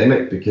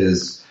pandemic.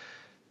 Because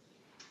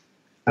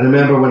I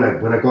remember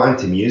when I got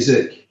into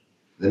music,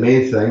 the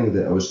main thing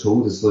that I was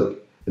told is,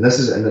 look, and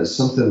it's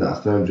something that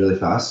I found really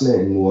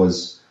fascinating,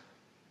 was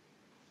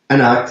in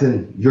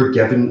acting, you're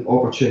given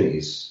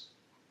opportunities.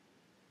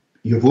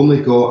 You've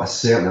only got a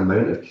certain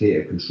amount of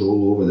creative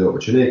control over the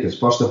opportunity, because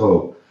first of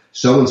all,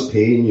 someone's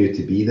paying you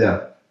to be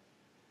there.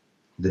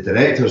 The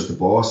director's the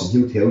boss, and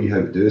he'll tell you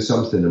how to do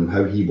something and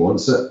how he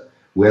wants it,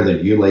 whether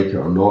you like it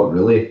or not,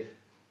 really,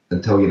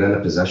 until you're in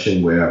a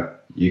position where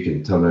you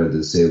can turn around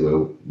and say,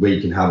 well, where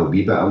you can have a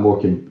wee bit of more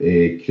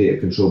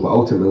creative control, but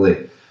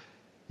ultimately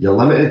you're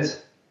limited.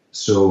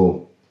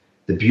 So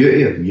the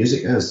beauty of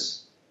music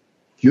is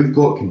you've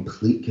got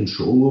complete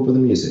control over the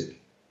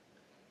music.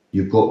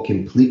 You've got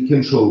complete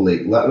control.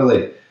 Like,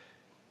 literally,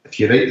 if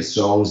you write the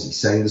songs, you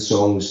sing the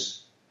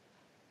songs,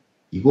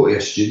 you go to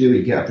a studio,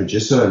 you get a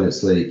producer, and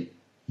it's like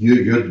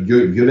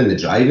you're in the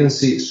driving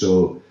seat.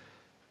 So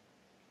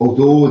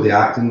although the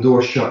acting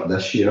door shut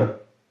this year,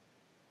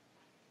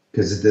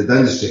 because the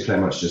industry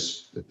pretty much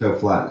just fell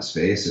flat in its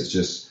face. It's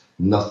just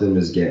nothing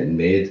was getting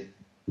made,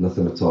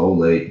 nothing at all.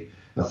 Like,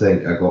 I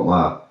think I've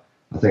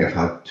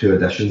had 2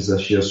 auditions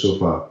this year so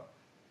far,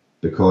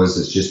 because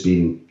there's just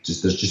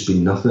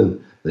been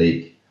nothing.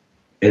 Like,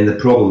 and the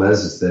problem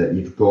is that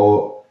you've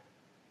got,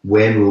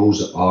 when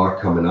roles are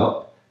coming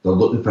up, they're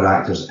looking for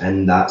actors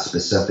in that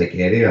specific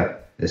area.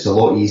 It's a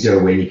lot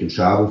easier when you can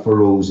travel for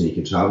roles and you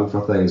can travel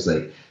for things.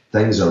 Like,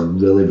 things are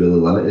really, really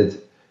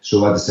limited.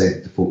 So I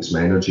decided to focus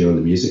my energy on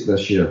the music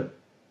this year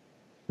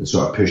and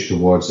sort of push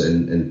towards it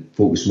and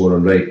focus more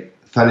on, right,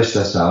 finish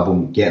this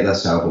album, get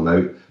this album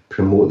out,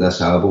 promote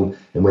this album,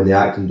 and when the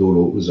acting door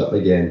opens up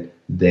again,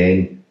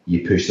 then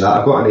you push that.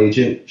 I've got an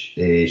agent,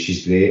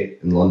 she's great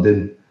in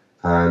London,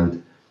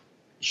 and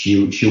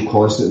she'll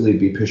constantly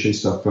be pushing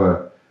stuff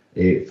for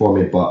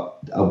me, but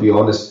I'll be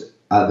honest,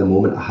 at the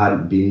moment I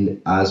hadn't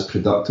been as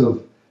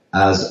productive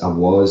as I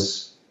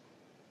was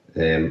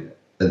at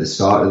the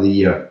start of the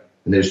year,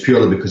 and it was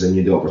purely because I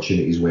knew the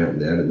opportunities weren't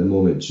there at the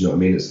moment. Do you know what I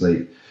mean? It's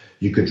like,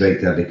 you could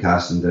write to every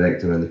casting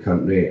director in the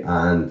country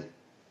and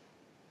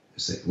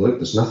it's like, look,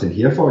 there's nothing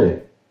here for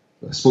you.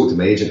 I spoke to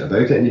my agent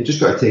about it, and you've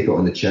just got to take it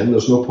on the chin.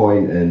 There's no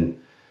point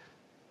in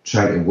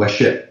trying to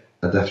wish it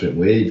a different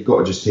way. You've got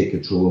to just take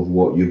control of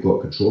what you've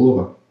got control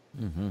over.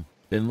 Mm-hmm.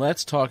 Then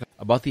let's talk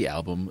about the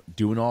album,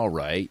 Doin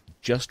Alright.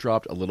 Just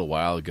dropped a little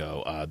while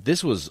ago.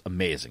 This was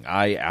amazing.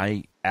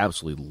 I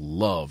absolutely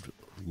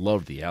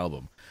loved the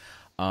album.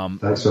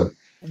 Thanks, sir.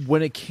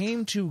 When it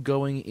came to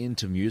going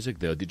into music,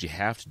 though, did you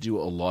have to do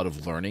a lot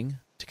of learning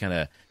to kind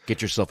of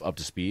get yourself up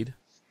to speed?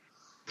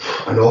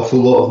 An awful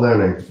lot of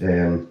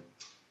learning.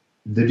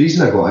 The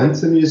reason I got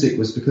into music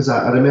was because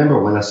I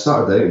remember when I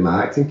started out in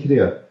my acting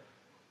career,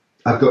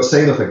 I'd got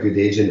signed off a good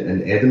agent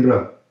in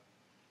Edinburgh.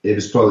 It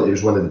was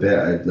one of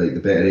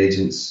the better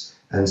agents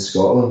in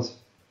Scotland,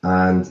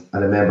 and I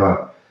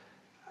remember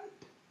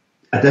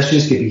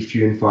auditions could be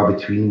few and far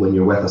between when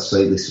you're with a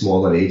slightly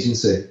smaller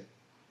agency.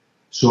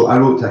 So I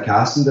wrote to a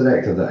casting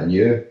director that I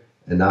knew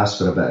and asked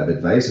for a bit of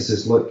advice. I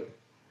says, look,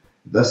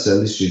 this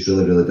industry is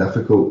really, really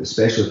difficult,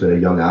 especially for a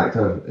young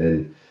actor,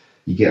 and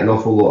you get an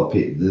awful lot of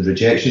the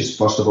rejections.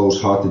 First of all,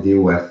 is hard to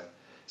deal with.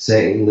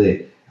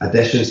 Secondly,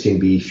 auditions can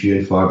be few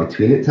and far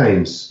between at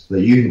times.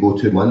 Like, you can go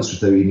 2 months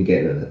without even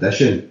getting an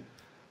audition.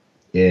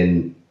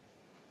 And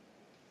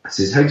I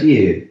says, how do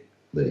you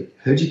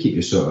keep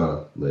your sort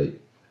of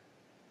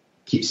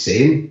keep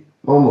sane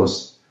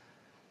almost?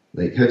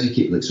 Like, how do you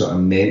keep sort of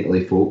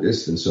mentally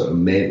focused and sort of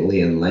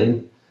mentally in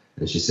line?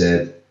 And she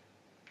said,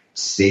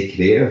 stay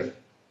creative.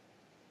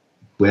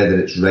 Whether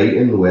it's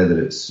writing,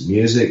 whether it's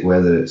music,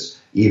 whether it's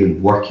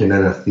even working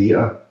in a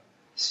theatre,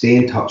 stay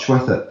in touch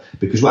with it.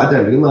 Because what I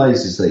didn't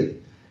realise is,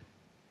 like,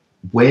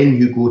 when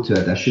you go to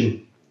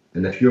audition,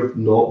 and if you're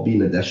not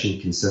being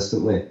auditioned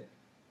consistently,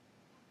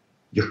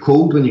 you're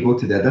cold when you go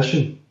to the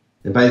audition.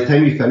 And by the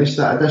time you finish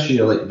that audition,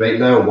 you're like, right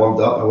now I'm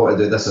warmed up, I want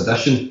to do this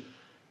audition.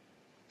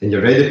 And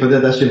you're ready for the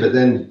audition, but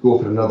then go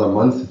for another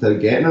month without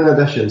getting an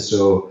audition.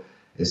 So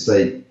it's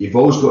like, you've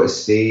always got to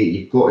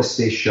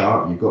stay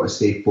sharp, you've got to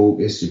stay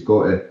focused, you've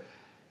got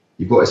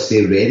to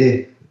stay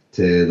ready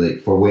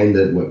to for when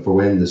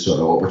the sort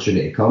of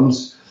opportunity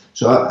comes.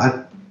 So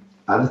at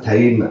the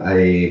time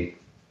I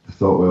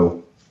thought,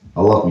 well,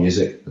 I love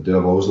music.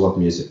 I've always loved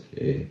music.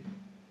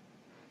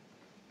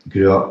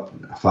 Grew up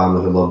in a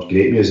family who loved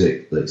great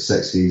music, like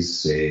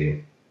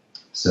 60s,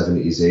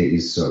 70s,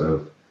 80s, sort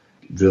of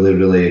really,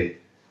 really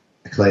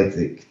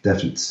eclectic,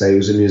 different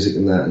styles of music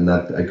and that. And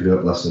I grew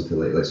up listening to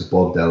like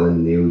Bob Dylan,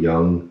 Neil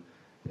Young,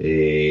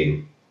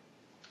 the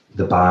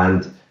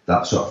band,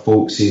 that sort of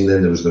folk scene.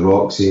 Then there was the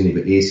rock scene. You've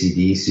got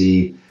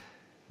AC/DC,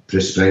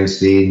 Bruce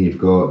Springsteen. You've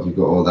got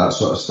all that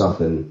sort of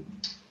stuff. And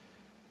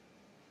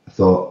I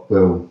thought,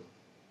 well,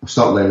 I'll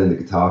start learning the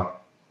guitar.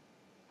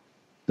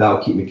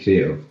 That'll keep me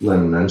creative,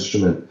 learning an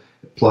instrument.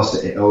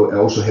 Plus, it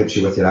also helps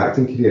you with your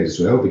acting career as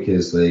well,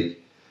 because,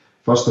 like,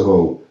 first of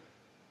all,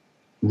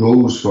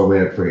 roles for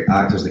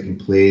actors that can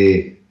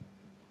play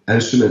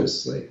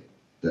instruments, like,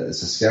 that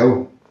it's a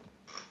skill.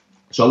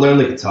 So I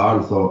learned the guitar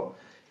and thought,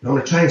 I'm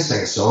going to try and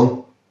sing a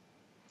song.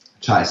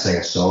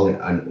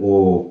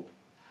 And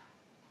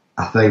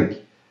I think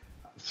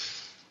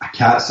a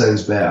cat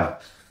sounds better.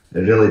 It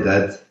really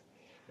did.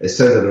 It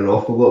sounded an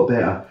awful lot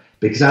better.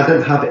 Because I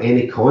didn't have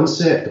any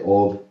concept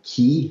of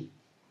key.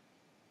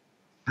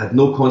 I had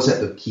no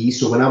concept of key.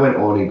 So when I went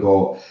on and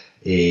got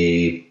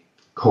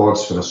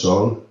chords for a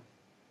song,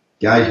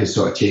 guy who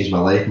sort of changed my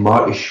life,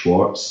 Marty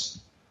Schwartz,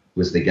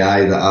 was the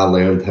guy that I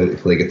learned how to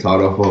play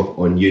guitar off of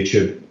on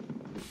YouTube.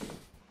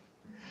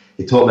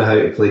 He taught me how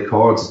to play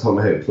chords, he taught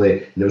me how to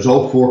play, and it was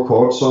all 4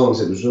 chord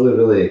songs. It was really,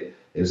 really,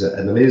 it was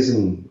an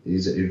amazing, it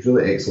was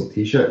really excellent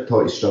t-shirt,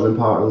 taught you strumming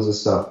patterns and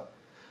stuff.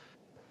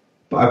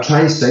 But I'd try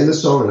and sing the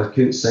song and I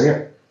couldn't sing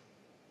it.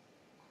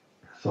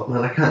 I thought,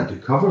 man, I can't do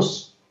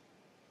covers.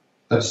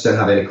 I just didn't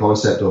have any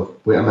concept of,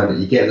 wait a minute,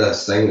 you get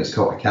this thing that's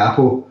called a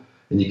capo,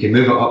 and you can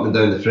move it up and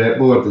down the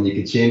fretboard, and you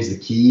can change the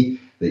key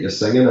that you're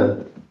singing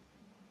in.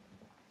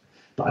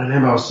 But I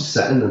remember I was just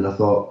sitting and I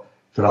thought,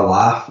 for a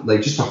laugh,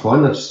 like just for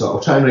fun, I just thought,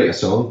 I'll try and write a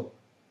song.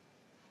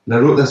 And I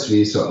wrote this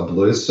wee sort of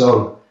blues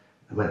song.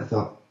 I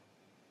thought,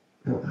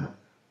 oh,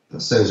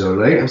 that sounds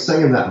alright, I'm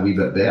singing that a wee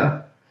bit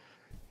better.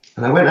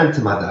 And I went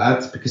into my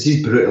dad, because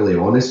he's brutally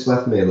honest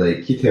with me. Like,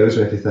 he tells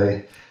me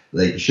everything.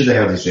 Like, you should have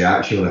heard his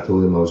reaction when I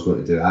told him I was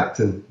going to do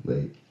acting.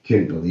 Like, he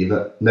couldn't believe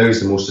it. Now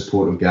he's the most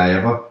supportive guy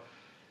ever.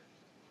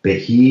 But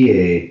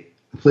I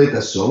played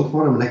this song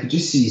for him, and I could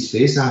just see his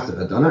face after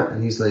I'd done it,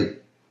 and he's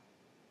like,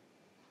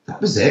 "That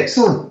was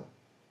excellent.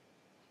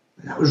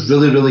 That was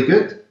really, really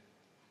good."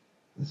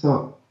 I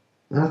thought,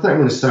 I think I'm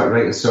going to start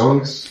writing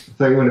songs. I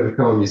think I'm going to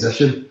become a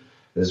musician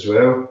as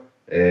well.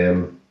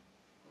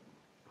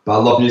 But I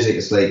love music.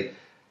 It's like,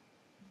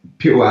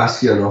 people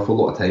ask you an awful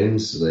lot of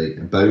times, like,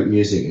 about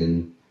music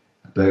and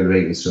about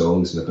writing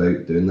songs and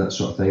about doing that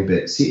sort of thing.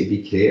 But see, to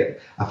be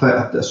creative, I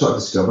sort of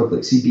discovered,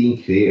 like, see,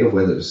 being creative,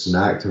 whether it's an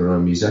actor or a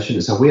musician,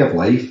 it's a way of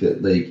life.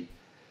 It, like,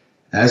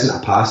 it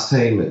isn't a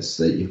pastime. It's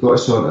like, you've got to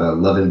sort of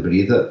live and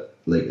breathe it,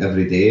 like,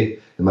 every day.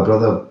 And my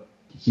brother,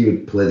 he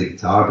would play the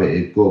guitar, but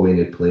he'd go away and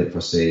he'd play it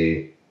for,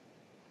 say,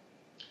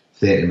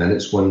 30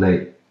 minutes one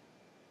night.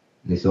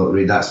 And he thought,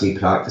 right, that's me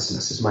practicing.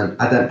 I says, man,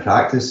 I didn't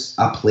practice.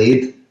 I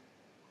played.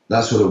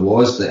 That's what it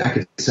was. Like, I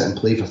could sit and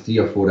play for 3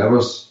 or 4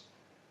 hours,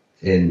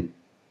 and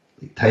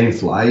like, time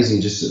flies, and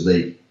you just,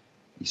 like,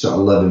 you sort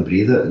of live and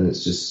breathe it, and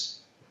it's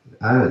just,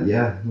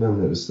 yeah,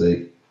 man, it was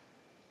like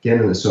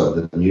getting into sort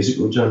of the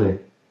musical journey.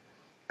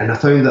 And I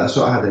found that I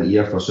sort of had an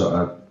ear for sort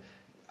of,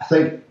 I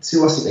think, see,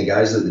 listening to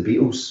guys like the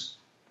Beatles,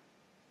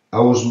 I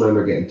always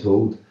remember getting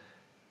told,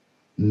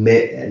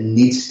 it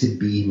needs to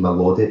be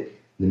melodic.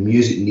 The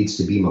music needs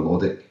to be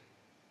melodic.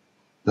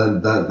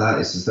 That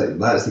is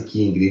the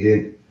key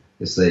ingredient.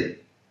 It's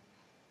like,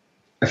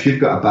 if you've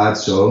got a bad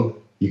song,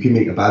 you can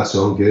make a bad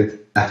song good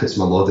if it's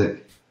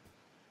melodic.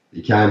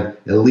 You can,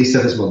 at least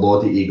if it's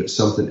melodic, you've got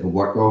something to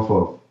work off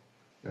of.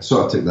 I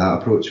sort of took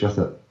that approach with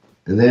it.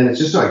 And then it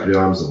just sort of grew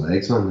arms and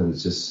legs, man, and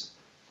it's just...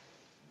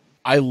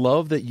 I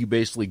love that you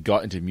basically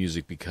got into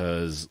music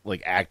because,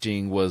 like,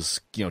 acting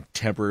was,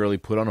 temporarily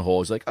put on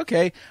hold. It's like,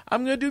 okay,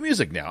 I'm going to do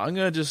music now. I'm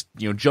going to just,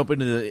 jump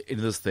into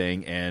this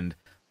thing. And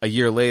a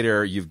year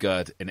later, you've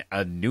got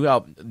a new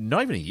album.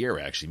 Not even a year,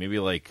 actually. Maybe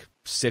like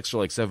 6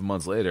 or 7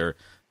 months later.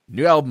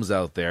 New album's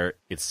out there.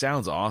 It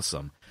sounds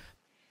awesome.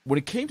 When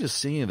it came to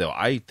singing, though,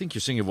 I think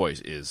your singing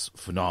voice is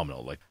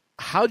phenomenal. Like,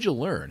 how'd you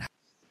learn?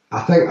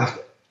 I think,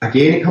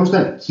 again, it comes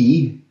down to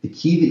the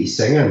key that you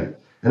sing in.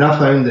 And I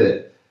found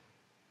that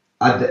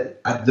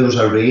there was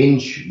a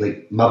range,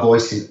 like, my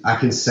voice, I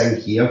can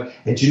sing here.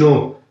 And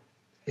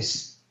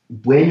it's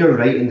when you're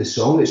writing the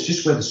song, it's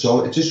just where the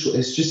song,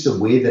 it's just the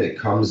way that it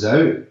comes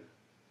out.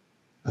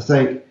 I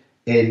think,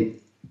 and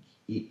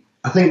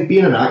I think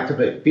being an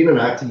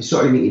actor, you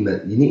sort of need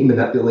to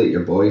manipulate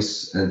your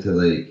voice into,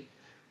 like,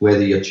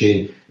 whether if you're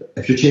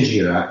changing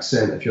your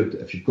accent, if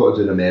you've got to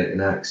do an American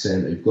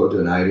accent, or you've got to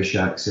do an Irish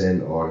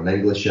accent, or an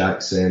English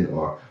accent,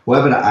 or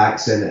whatever the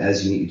accent it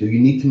is you need to do, you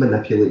need to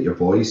manipulate your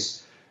voice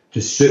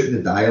to suit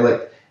the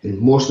dialect, and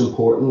most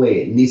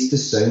importantly, it needs to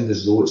sound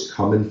as though it's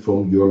coming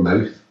from your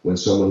mouth when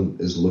someone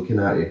is looking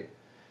at you.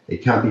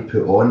 It can't be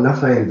put on. And I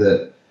find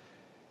that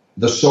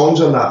the songs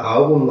on that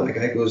album, like, a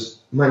guy goes,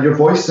 man, your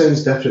voice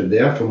sounds different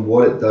there from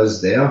what it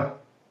does there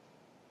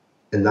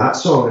in that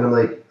song. And I'm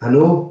like, I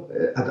know,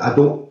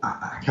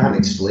 I can't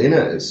explain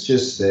it. It's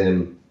just,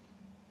 when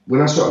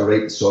I sort of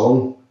write the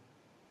song,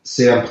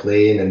 say I'm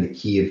playing in the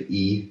key of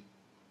E,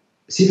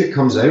 see if it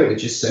comes out and it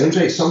just sounds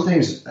right.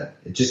 Sometimes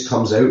it just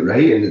comes out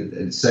right and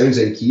it sounds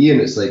in key and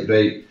it's like,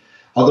 right.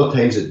 Other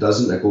times it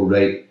doesn't. I go,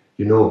 right,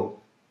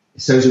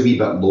 it sounds a wee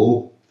bit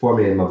low for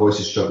me and my voice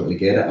is struggling to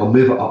get it. I'll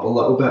move it up a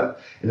little bit.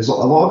 And a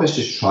lot of it's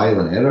just trial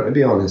and error, to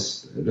be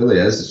honest. It really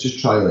is. It's just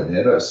trial and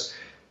error.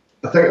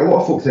 I think a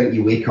lot of folk think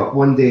you wake up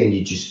one day and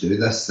you just do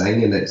this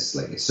thing and it's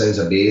like, it sounds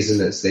amazing,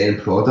 it's the end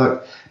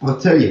product. But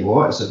I'll tell you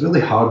what, it's a really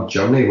hard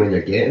journey when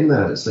you're getting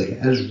there. It's like,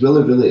 it is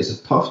really, really, it's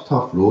a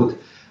tough road.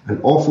 An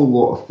awful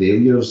lot of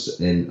failures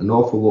and an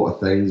awful lot of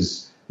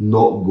things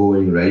not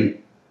going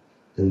right.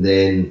 And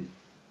then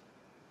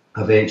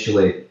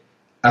eventually,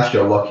 if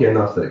you're lucky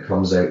enough that it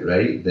comes out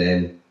right,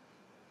 then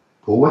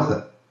go with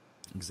it.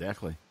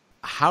 Exactly.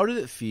 How did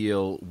it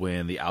feel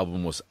when the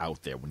album was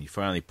out there, when you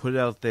finally put it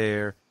out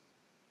there?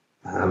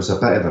 It was a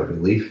bit of a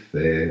relief,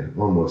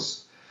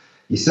 almost.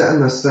 You sit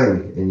in this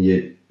thing and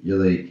you're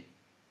like,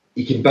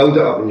 you can build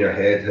it up in your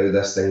head how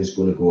this thing's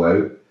going to go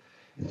out.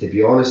 And to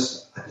be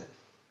honest,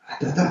 I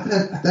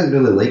didn't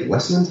really like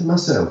listening to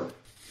myself.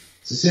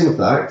 It's the same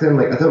with acting.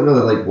 Like, I don't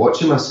really like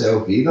watching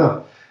myself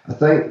either. I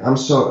think I'm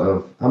sort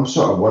of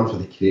one for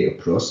the creative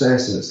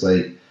process, and it's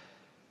like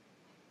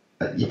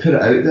you put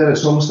it out there.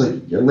 It's almost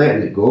like you're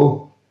letting it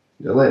go.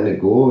 You're letting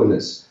it go,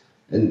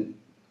 and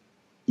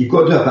you've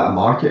got to do a bit of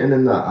marketing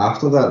in that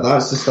after that.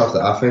 That's the stuff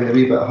that I find a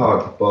wee bit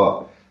hard,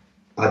 but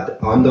I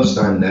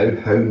understand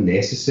now how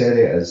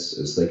necessary it is.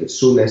 It's like, it's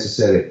so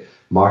necessary,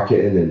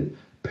 marketing and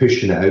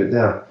pushing it out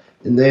there.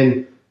 And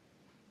then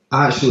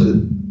I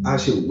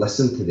actually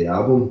listened to the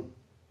album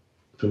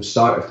from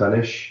start to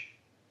finish.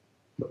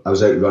 I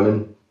was out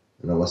running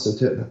and I listened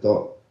to it and I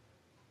thought,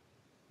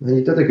 man,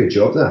 you did a good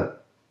job there.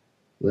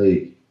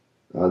 Like,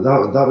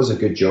 that was a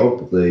good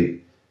job.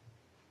 Like,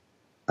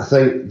 I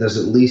think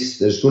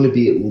there's going to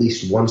be at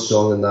least one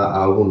song in that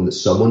album that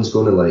someone's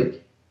going to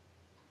like.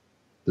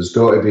 There's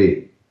got to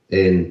be.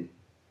 And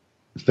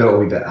I felt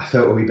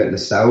a wee bit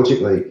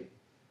nostalgic, like,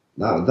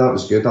 that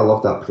was good. I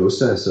loved that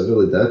process. I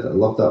really did. I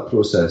loved that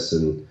process,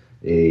 and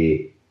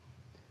I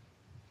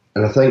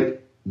think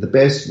the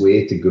best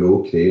way to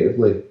grow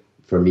creatively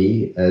for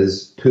me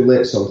is to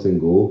let something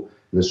go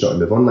and then sort of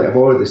move on. Like I've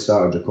already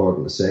started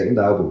recording the second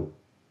album.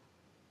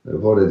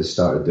 I've already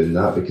started doing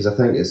that because I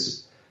think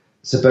it's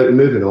about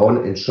moving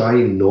on and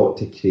trying not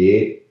to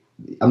create.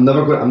 I'm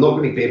not going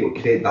to be able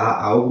to create that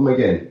album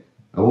again.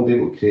 I won't be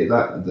able to create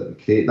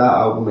that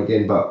album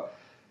again. But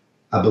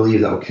I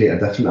believe that I'll create a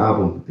different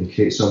album and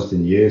create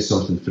something new,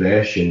 something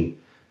fresh, and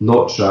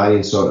not try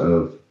and sort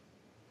of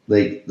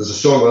like. There's a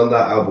song on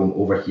that album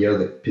over here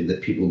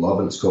that people love,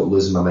 and it's called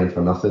 "Losing My Mind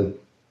for Nothing."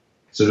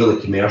 It's a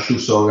really commercial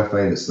song. I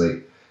find I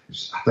think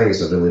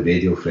it's a really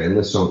radio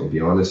friendly song, to be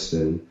honest,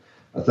 and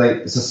I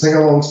think it's a sing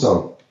along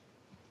song.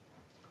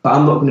 But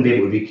I'm not going to be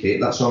able to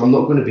recreate that song. I'm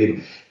not going to be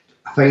able.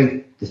 I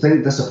find the thing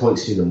that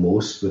disappoints me the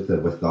most with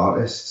the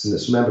artists, and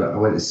it's, remember I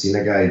went to see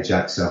a guy,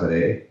 Jack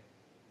Savaretti,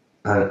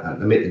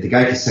 and the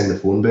guy can sing the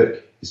phone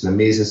book. He's an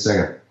amazing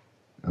singer,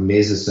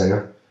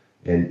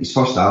 and his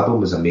first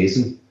album was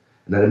amazing.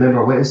 And I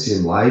remember I went to see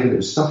him live, and it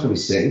was stuff from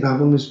his second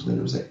album he was playing.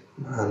 I was like,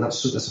 man, that's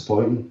so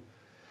disappointing.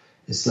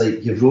 It's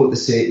like you've wrote the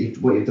same.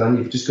 What you've done,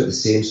 you've just got the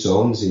same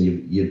songs, and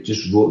you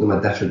just wrote them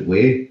a different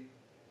way.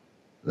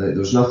 Like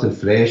there's nothing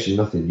fresh and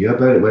nothing new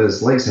about it.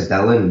 Whereas likes of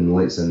Dylan and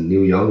likes of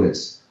Neil Young,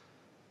 it's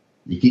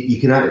you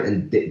can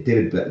and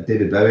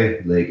David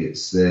Bowie, like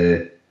it's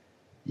you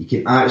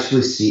can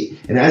actually see,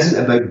 and it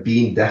isn't about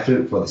being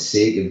different for the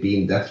sake of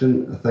being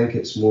different. I think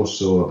it's more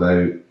so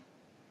about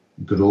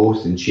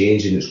growth and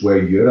change, and it's where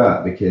you're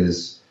at,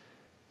 because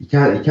you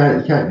can't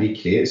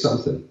recreate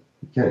something.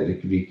 You can't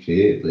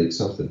recreate like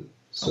something.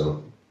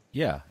 So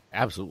yeah,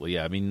 absolutely.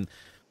 Yeah, I mean,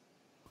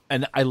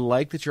 and I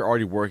like that you're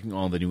already working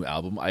on the new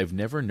album. I've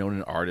never known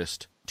an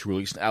artist to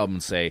release an album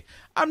and say,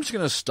 I'm just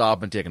going to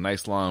stop and take a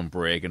nice long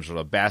break and sort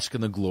of bask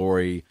in the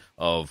glory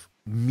of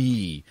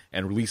me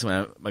and release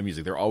my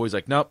music. They're always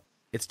like, nope,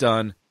 it's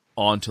done,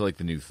 on to like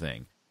the new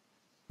thing.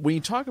 When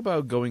you talk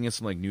about going in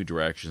some like new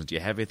directions, do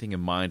you have anything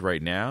in mind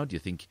right now? Do you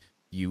think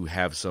you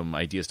have some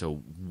ideas to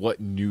what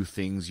new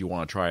things you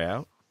want to try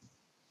out?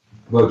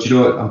 Well, do you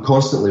know what? I'm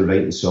constantly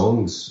writing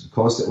songs.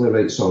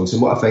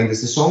 And what I find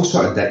is the song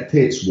sort of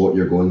dictates what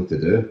you're going to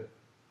do.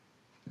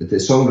 The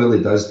song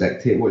really does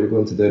dictate what you're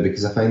going to do,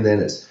 because I find then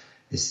it's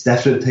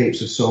different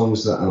types of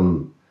songs that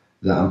I'm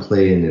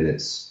playing, and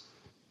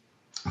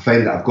I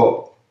find that I've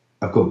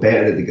got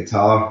better at the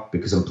guitar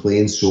because I'm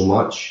playing so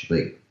much,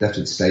 like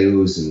different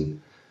styles,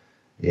 and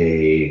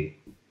I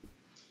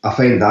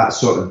find that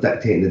sort of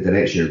dictating the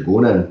direction you're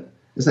going in.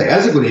 It's like,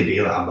 is it going to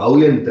be like a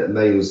million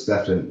miles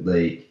different?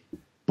 Like,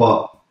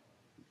 but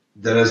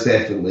there is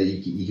definitely,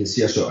 you can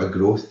see a sort of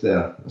growth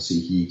there. So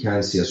you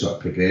can see a sort of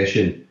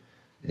progression,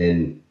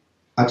 and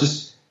I'm the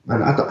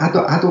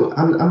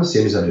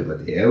same as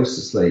everybody else.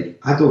 It's like,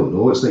 I don't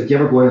know. It's like you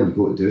ever go in and you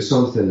go to do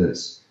something. I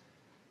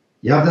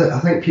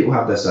think people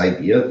have this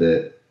idea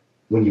that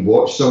when you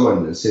watch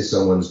someone and say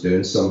someone's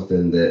doing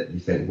something that you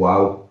think,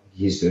 wow,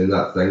 he's doing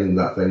that thing and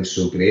that thing's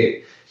so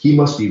great. He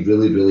must be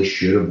really, really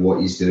sure of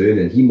what he's doing,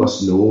 and he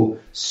must know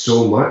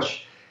so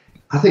much.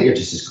 I think you're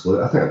just as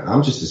clueless. I think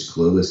I'm just as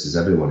clueless as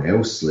everyone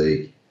else.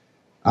 Like,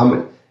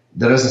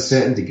 there is a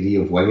certain degree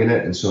of winging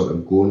it and sort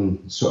of going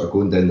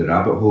down the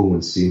rabbit hole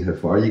and seeing how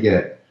far you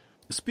get.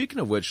 Speaking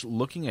of which,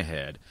 looking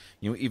ahead,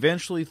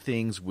 eventually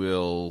things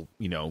will,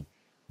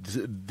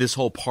 this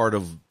whole part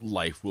of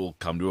life will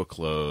come to a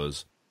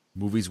close.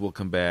 Movies will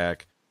come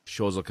back.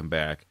 Shows will come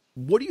back.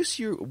 What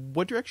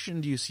direction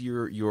do you see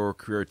your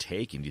career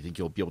taking? Do you think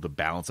you'll be able to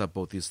balance out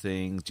both these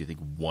things? Do you think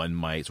one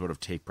might sort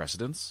of take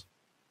precedence?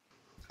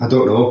 I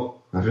don't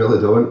know. I really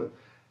don't.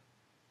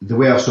 The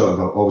way I've sort of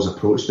always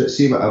approached it,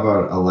 see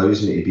whatever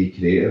allows me to be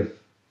creative,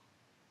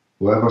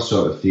 whatever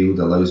sort of field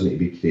allows me to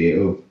be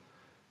creative,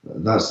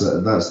 that's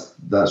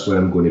where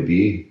I'm going to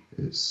be.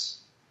 If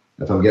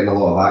I'm getting a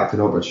lot of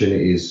acting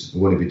opportunities, I'm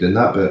going to be doing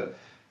that. But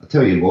I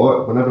tell you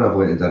what, whenever I've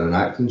went and done an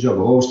acting job,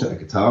 I've always took a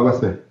guitar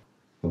with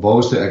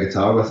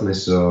me.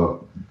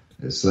 So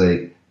it's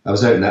like, I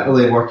was out in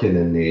Italy working,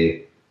 and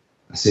I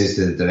says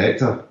to the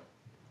director,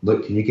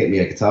 look, can you get me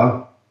a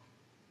guitar?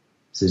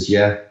 He says,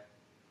 yeah.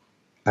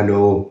 I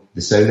know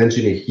the sound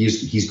engineer,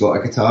 he's got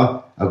a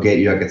guitar, I'll get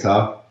you a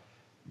guitar.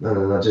 And I've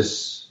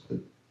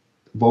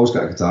always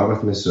got a guitar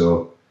with me.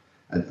 So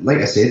like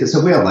I said, it's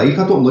a way of life.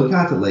 I don't look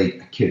at it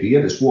like a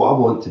career. It's what I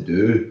want to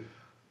do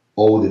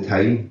all the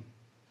time.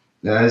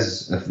 It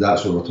is, if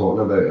that's what we're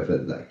talking about, if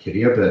it's that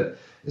career. But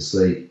it's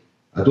like,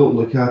 I don't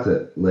look at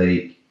it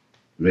like,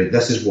 right,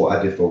 this is what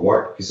I do for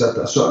work. Because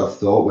I sort of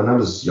thought when I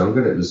was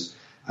younger,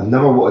 I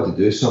never wanted to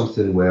do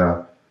something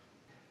where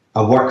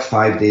I work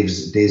 5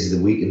 days of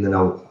the week, and then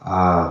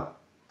I'm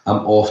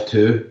off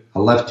 2. I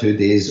live 2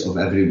 days of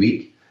every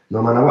week.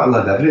 No, man, I want to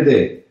live every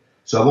day.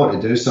 So I want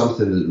to do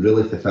something that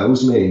really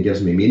fulfills me and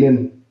gives me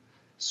meaning.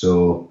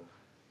 So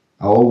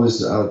I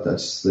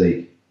just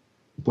like,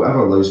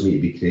 whatever allows me to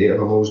be creative,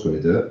 I'm always going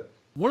to do it.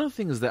 One of the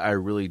things that I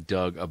really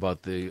dug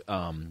about the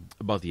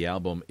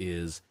album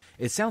is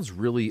it sounds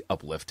really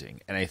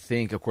uplifting. And I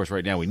think, of course,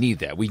 right now we need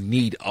that. We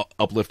need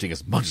uplifting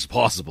as much as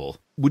possible.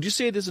 Would you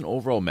say there's an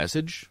overall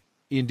message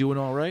in Doin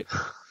Alright?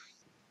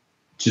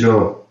 Do you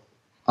know,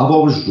 I've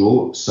always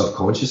wrote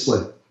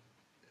subconsciously.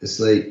 It's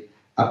like,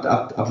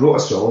 I've wrote a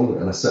song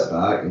and I sit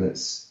back and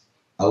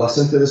I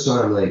listen to the song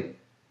and I'm like,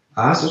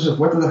 I ask myself,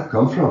 where did that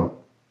come from?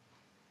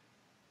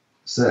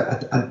 So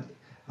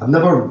I've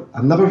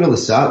never really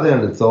sat there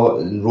and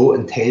thought and wrote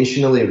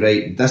intentionally,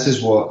 right, this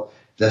is what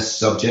this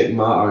subject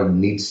matter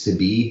needs to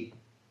be.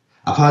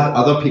 I've had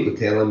other people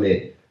telling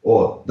me,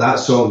 oh, that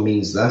song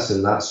means this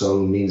and that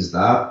song means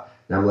that.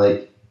 And I'm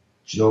like,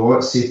 do you know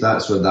what? See if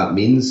that's what that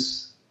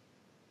means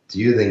to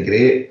you, then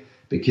great.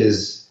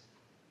 Because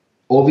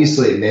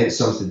obviously it meant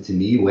something to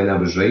me when I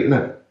was writing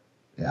it.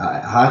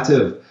 I had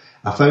to.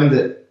 I found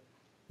that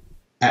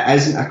it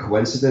isn't a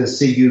coincidence.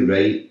 Say you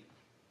write,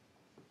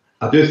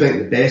 I do think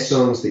the best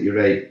songs that you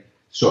write,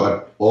 sort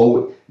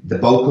of the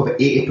bulk of it,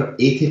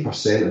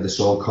 80% of the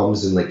song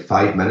comes in like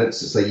 5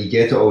 minutes. It's like you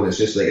get it all and it's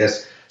just like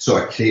this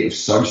sort of creative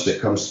surge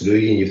that comes through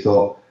you and you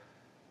thought,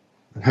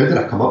 how did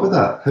I come up with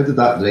that? How did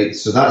that write?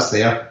 So that's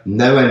there.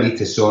 Now I need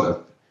to sort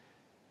of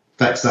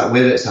fix that,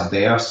 whether it's a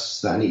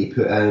verse that I need to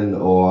put in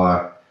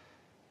or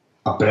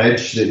a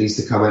bridge that needs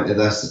to come into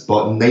this,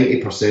 but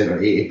 90% or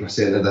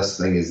 80% of this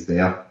thing is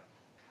there.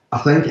 I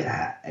think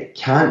it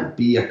can't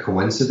be a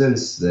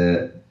coincidence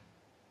that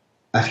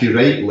if you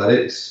write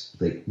lyrics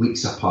like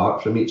weeks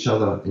apart from each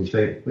other and you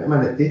think, wait a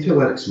minute, they two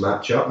lyrics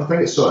match up. I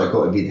think it's sort of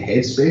got to be the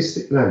headspace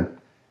that you're in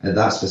at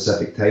that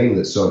specific time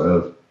that sort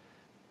of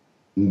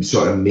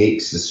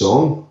makes the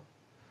song.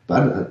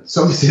 But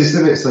somebody says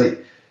to me, it's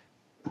like,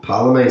 a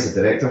pal of mine's a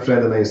director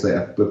friend of mine's like,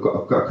 I've got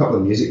a couple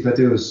of music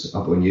videos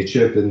up on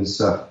YouTube and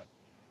stuff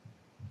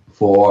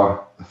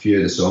for a few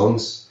of the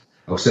songs.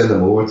 I'll send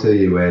them over to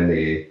you when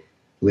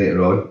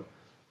later on.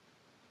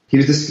 He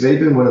was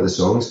describing one of the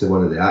songs to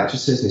one of the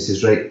actresses and he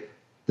says, right,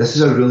 this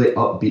is a really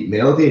upbeat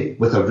melody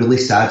with a really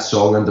sad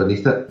song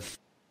underneath it.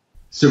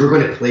 So we're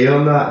going to play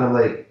on that. And I'm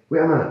like,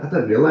 wait a minute, I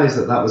didn't realise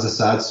that was a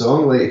sad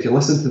song. Like, if you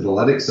listen to the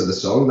lyrics of the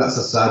song, that's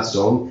a sad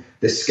song.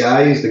 The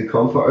sky has been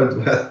comforted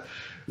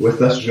with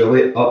this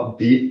really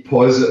upbeat,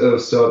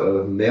 positive sort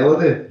of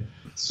melody.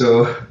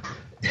 So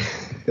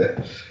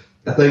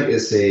I think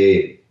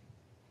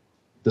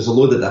there's a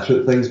load of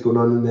different things going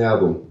on in the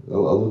album.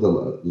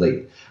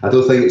 I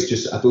don't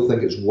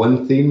think it's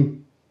one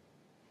theme,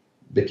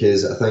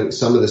 because I think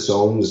some of the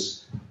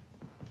songs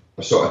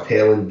are sort of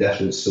telling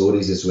different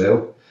stories as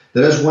well.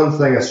 There is one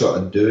thing I sort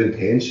of do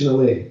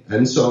intentionally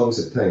in songs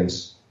at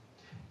times,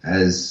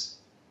 is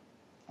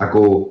I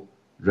go,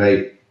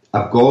 right,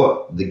 I've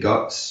got the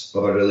guts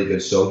of a really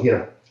good song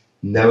here.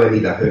 Now I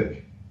need a hook.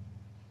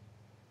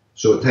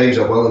 So at times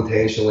I will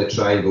intentionally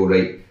try and go,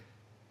 right,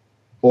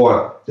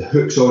 or the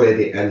hook's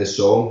already in the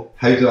song.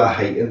 How do I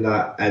heighten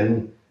that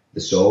in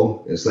the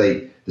song? It's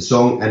like the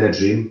song In a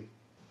Dream.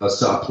 I was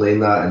sort of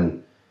playing that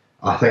and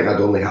I think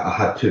I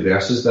had 2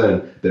 verses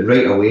down. But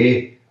right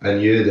away, I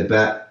knew the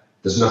bit,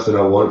 there's nothing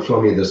I want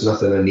from you, there's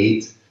nothing I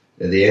need.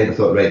 At the end, I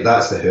thought, right,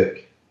 that's the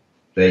hook.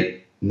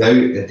 Right, now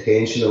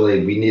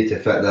intentionally, we need to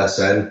fit this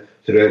in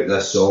throughout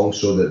this song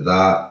so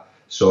that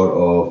sort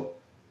of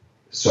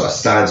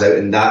stands out.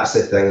 And that's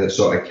the thing that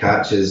sort of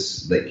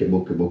catches, like, it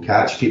will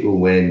catch people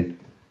when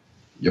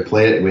you're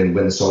playing it, when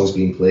the song's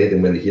being played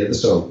and when they hear the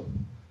song.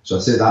 So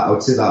I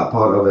would say that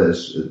part of it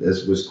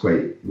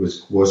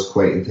was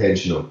quite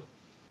intentional.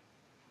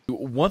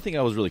 One thing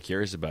I was really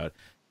curious about,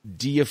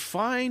 do you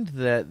find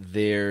that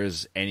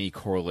there's any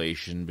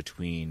correlation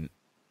between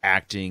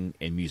acting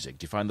and music?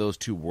 Do you find those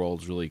two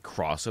worlds really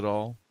cross at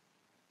all?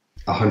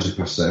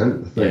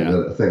 100%. I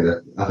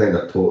think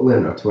they're totally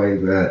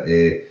intertwined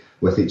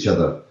with each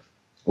other.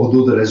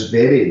 Although there's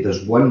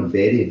one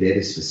very,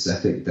 very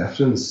specific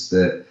difference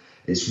that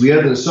it's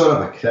weird, and it's sort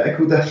of a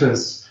critical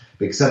difference,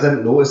 because I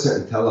didn't notice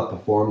it until I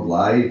performed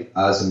live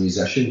as a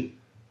musician.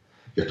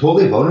 You're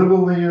totally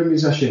vulnerable when you're a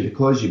musician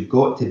because you've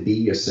got to be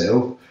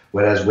yourself,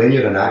 whereas when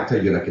you're an actor,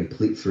 you're a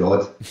complete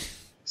fraud.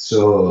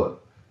 So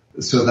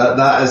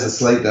that is a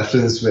slight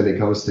difference when it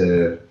comes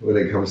to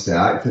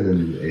acting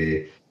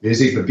and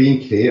music. But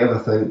being creative, I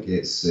think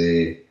it's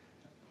the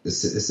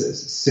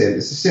same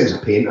as a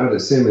painter,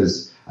 it's the same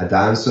as a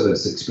dancer.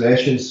 It's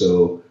expression.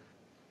 So,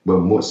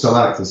 well, some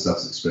acting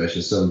stuff's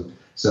expression, some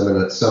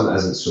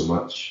isn't so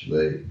much.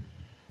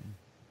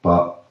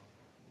 But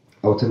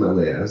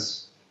ultimately, it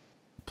is.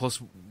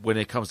 Plus, when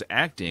it comes to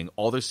acting,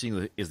 all they're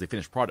seeing is the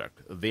finished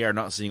product. They are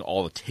not seeing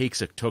all the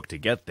takes it took to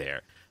get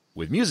there.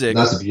 With music,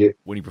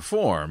 when you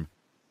perform,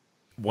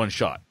 one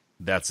shot.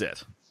 That's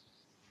it.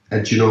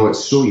 And do you know,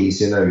 it's so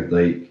easy now,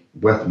 like,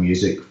 with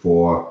music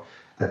do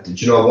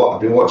you know what?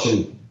 I've been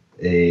watching,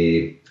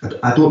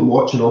 I don't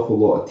watch an awful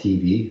lot of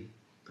TV.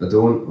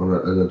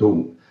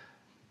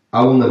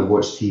 I'll never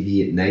watch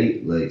TV at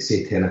night, like,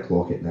 say 10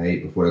 o'clock at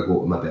night before I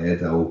go to my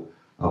bed. I'll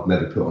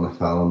maybe put on a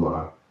film,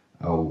 or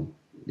I'll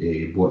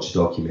watch a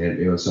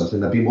documentary or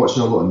something. I've been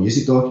watching a lot of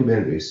music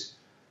documentaries,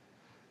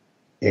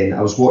 and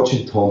I was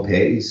watching Tom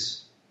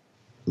Petty's.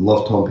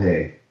 Love Tom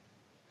Petty.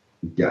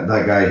 Yeah,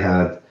 that guy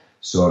had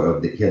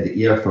he had the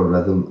ear for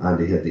rhythm and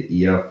he had the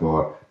ear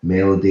for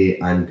melody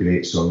and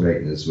great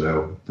songwriting as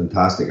well.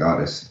 Fantastic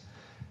artist.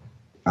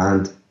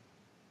 And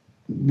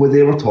what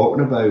they were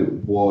talking about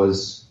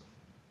was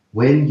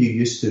when you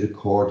used to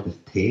record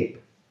with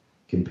tape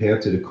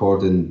compared to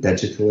recording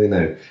digitally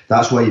now.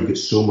 That's why you've got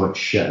so much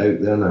shit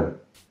out there now.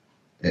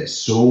 It's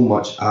so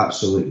much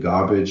absolute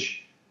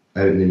garbage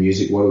out in the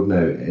music world now.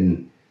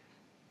 And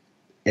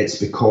it's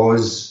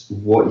because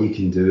what you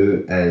can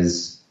do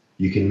is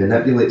you can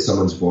manipulate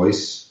someone's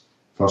voice,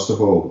 first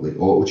of all, like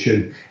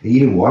auto-tune. And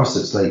even worse,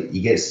 it's like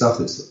you get stuff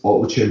that's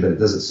auto-tune, but it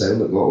doesn't sound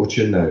like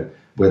auto-tune now,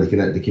 where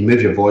they can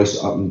move your voice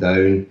up and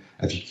down.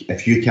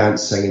 If you can't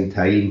sing in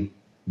time,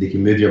 they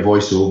can move your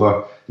voice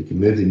over, they can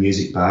move the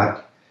music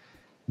back.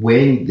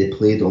 When they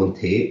played on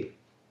tape,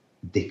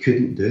 they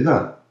couldn't do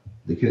that.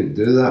 They couldn't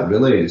do that,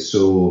 really.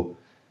 So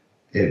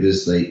it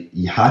was like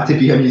you had to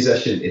be a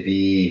musician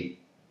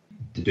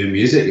to do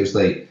music. It was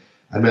like,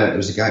 I mean, it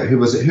was a guy, who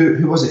was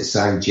it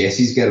sang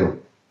Jesse's Girl?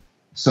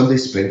 Somebody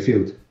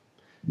Springfield.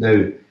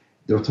 Now,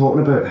 they were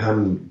talking about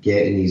him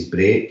getting his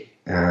break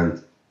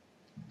and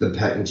them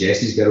picking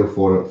Jesse's Girl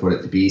for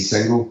it to be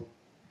single.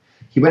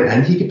 He went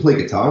in, he could play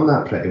guitar on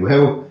that pretty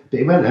well, but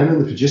he went in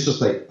and the producer's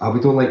like, we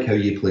don't like how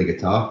you play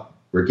guitar.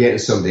 We're getting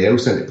somebody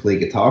else in to play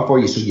guitar for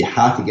you, so you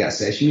had to get a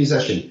session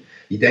musician.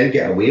 You didn't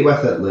get away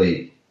with it,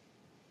 like,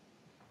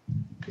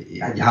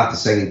 you have to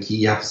sing in key,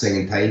 you have to sing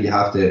in time, you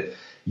have to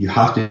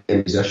be a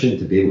musician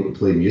to be able to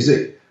play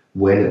music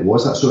when it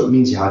was that. So it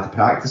means you had to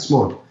practice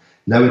more.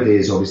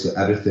 Nowadays, obviously,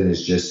 everything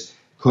is just,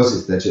 because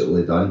it's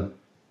digitally done,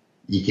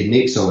 you can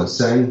make someone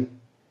sing,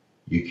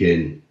 you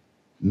can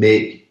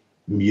make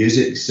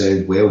music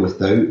sound well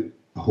without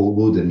a whole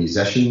load of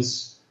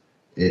musicians.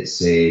 It's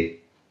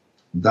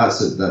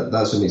that's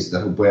what makes it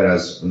different.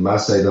 Whereas on my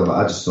side of it,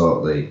 I just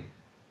thought, like,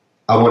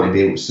 I want to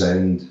be able to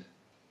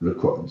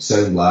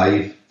sound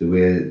live the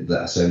way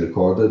that I sound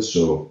recorded,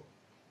 so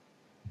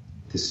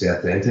to stay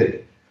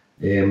authentic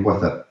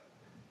with it.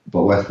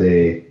 But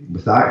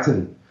with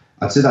acting,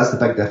 I'd say that's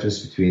the big difference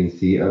between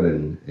theatre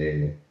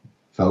and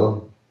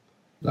film.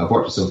 I've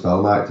worked with some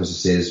film actors who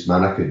says,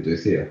 "Man, I couldn't do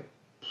theatre.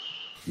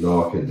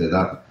 No, I couldn't do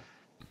that."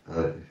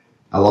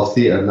 I love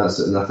theatre,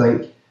 and I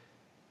think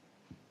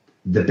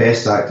the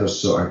best actors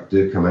sort of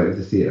do come out of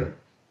the theatre.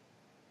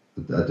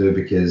 I do,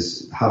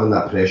 because having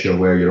that pressure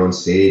where you're on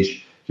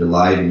stage, you're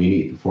live, and you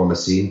need to perform a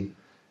scene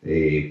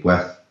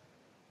with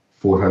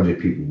 400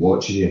 people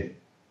watching you.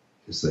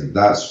 It's like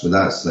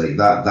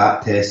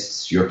that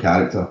tests your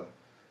character.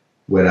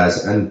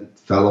 Whereas in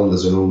film,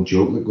 there's an old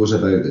joke that goes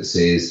about that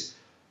says,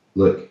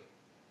 look,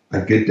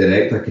 a good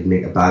director could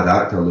make a bad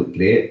actor look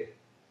great,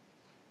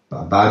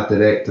 but a bad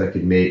director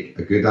could make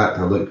a good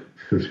actor look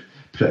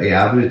pretty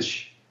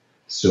average.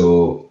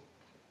 So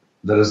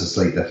there is a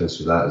slight difference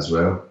with that as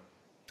well.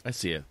 I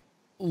see it.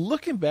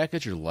 Looking back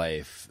at your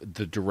life,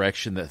 the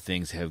direction that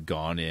things have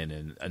gone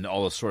in and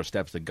all the sort of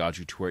steps that got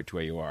you to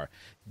where you are,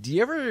 do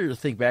you ever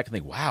think back and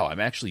think, wow,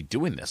 I'm actually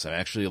doing this? I'm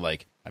actually,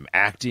 like, I'm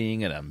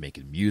acting and I'm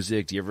making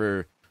music. Do you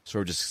ever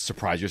sort of just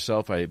surprise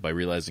yourself by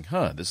realizing,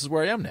 this is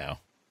where I am now?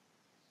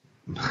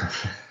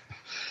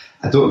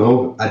 I don't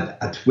know.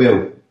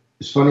 Well,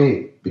 it's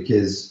funny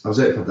because I was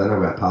out for dinner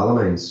with a pal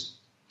of mine's,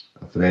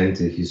 a friend.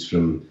 He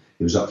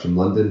was up from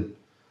London,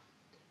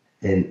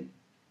 and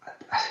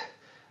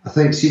I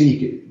think,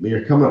 when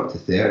you're coming up to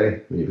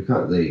 30, when you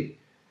become, like,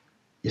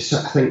 I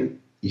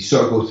think you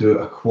sort of go through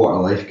a quarter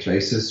life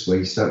crisis where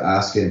you start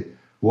asking,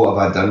 what have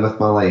I done with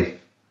my life?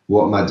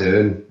 What am I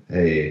doing?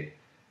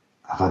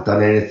 Have I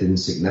done anything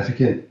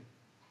significant?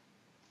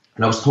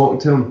 And I was talking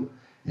to him,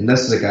 and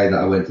this is a guy that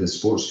I went to the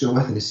sports school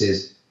with, and he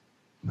says,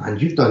 man,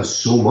 you've done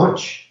so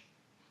much.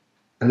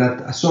 And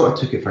I sort of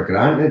took it for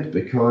granted,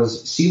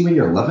 because see, when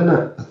you're living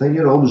it, I think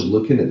you're always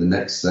looking at the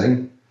next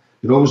thing.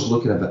 You're always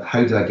looking at,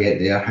 how do I get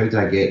there? How do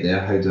I get there?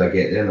 How do I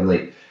get there? And I'm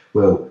like,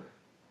 well,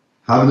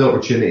 having the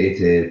opportunity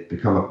to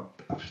become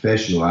a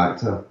professional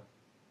actor,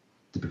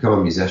 to become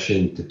a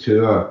musician, to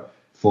tour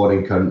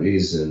foreign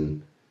countries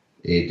and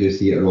do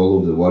theatre all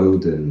over the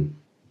world and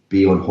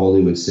be on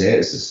Hollywood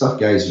sets, it's stuff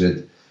guys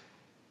would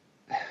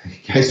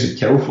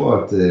kill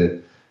for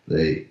to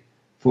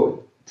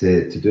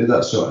do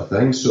that sort of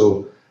thing.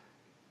 So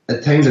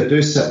at times I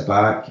do sit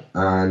back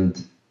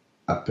and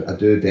I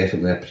do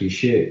definitely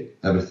appreciate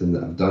everything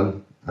that I've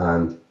done,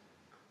 and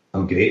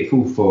I'm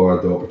grateful for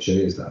the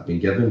opportunities that I've been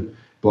given.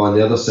 But on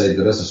the other side,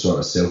 there is a sort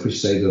of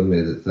selfish side of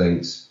me that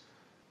thinks,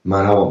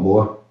 man, I want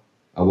more.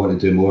 I want to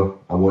do more.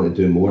 I want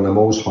to do more. And I'm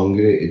always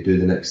hungry to do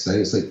the next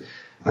thing. It's like,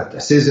 I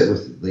says it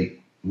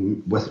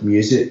with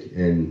music,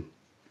 and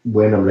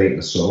when I'm writing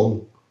a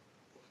song,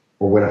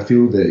 or when I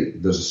feel that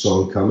there's a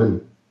song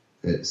coming,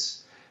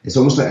 it's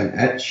almost like an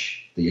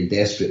itch that you're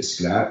desperate to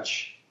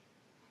scratch.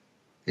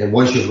 And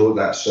once you've wrote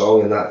that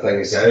song and that thing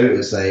is out,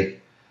 it's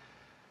like,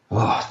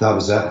 oh, that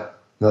was it.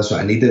 That's what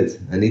I needed.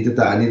 I needed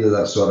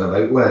that sort of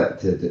outlet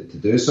to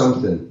do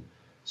something.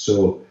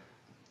 So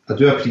I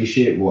do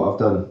appreciate what I've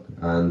done,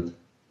 and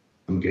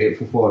I'm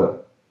grateful for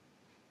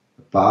it.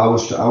 But I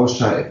was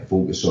trying to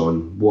focus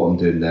on what I'm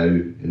doing now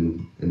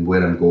and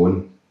where I'm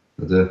going.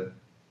 I do.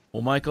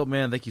 Well, Michael,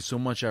 man, thank you so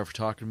much for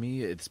talking to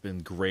me. It's been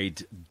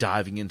great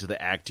diving into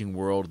the acting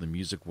world, the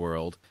music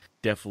world.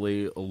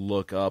 Definitely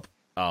look up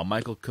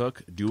Michael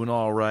Cooke, Doin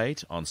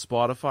Alright, on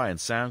Spotify and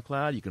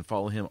SoundCloud. You can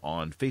follow him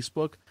on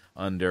Facebook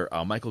under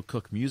Michael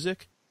Cooke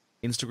Music.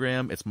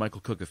 Instagram, it's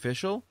Michael Cooke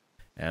Official.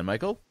 And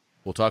Michael,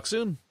 we'll talk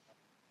soon.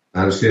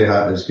 And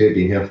it's great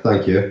being here.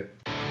 Thank you.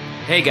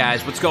 Hey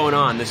guys, what's going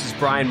on? This is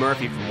Brian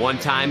Murphy from One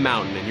Time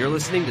Mountain, and you're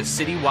listening to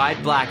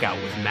Citywide Blackout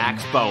with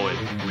Max Bowen.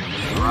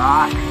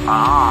 Rock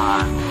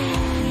on.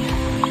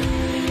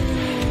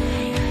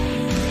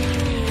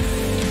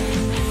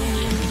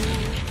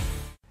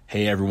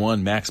 Hey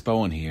everyone, Max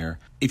Bowen here.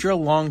 If you're a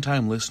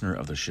longtime listener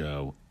of the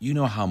show, you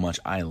know how much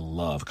I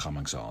love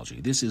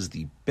Comixology. This is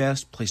the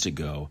best place to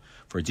go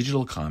for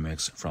digital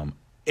comics from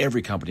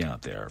every company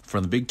out there,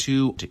 from the big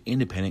two to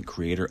independent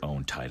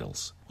creator-owned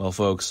titles. Well,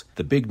 folks,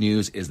 the big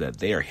news is that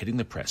they are hitting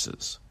the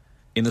presses.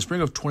 In the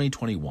spring of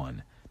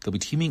 2021, they'll be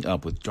teaming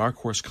up with Dark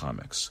Horse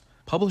Comics,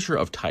 publisher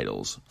of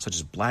titles such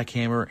as Black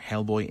Hammer,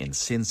 Hellboy, and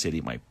Sin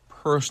City, my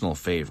personal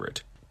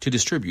favorite, to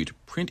distribute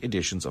print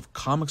editions of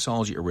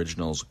Comixology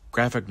originals,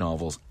 graphic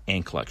novels,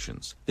 and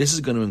collections. This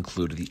is going to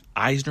include the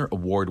Eisner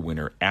Award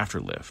winner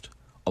Afterlift,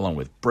 along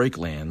with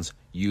Breaklands,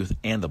 Youth,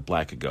 and The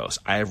Black Ghost.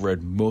 I have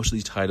read most of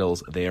these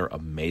titles. They are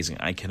amazing.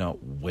 I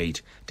cannot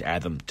wait to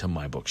add them to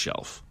my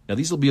bookshelf. Now,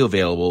 these will be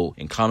available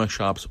in comic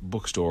shops,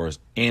 bookstores,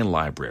 and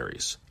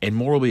libraries, and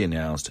more will be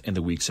announced in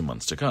the weeks and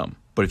months to come.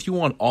 But if you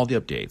want all the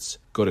updates,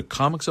 go to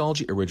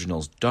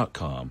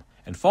comixologyoriginals.com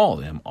and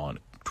follow them on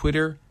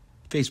Twitter,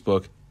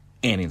 Facebook,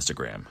 and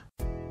Instagram.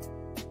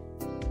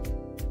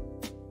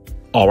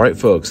 All right,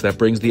 folks, that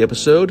brings the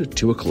episode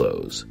to a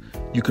close.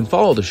 You can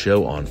follow the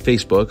show on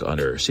Facebook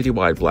under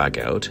Citywide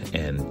Blackout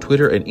and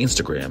Twitter and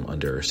Instagram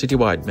under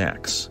Citywide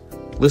Max.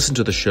 Listen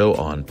to the show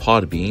on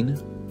Podbean,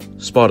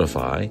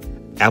 Spotify,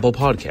 Apple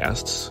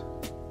Podcasts,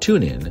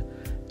 TuneIn,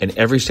 and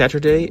every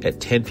Saturday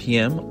at 10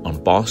 p.m.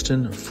 on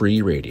Boston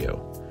Free Radio.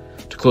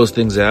 To close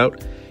things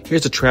out,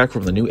 here's a track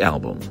from the new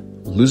album,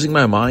 Losing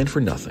My Mind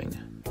for Nothing.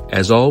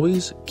 As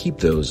always, keep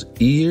those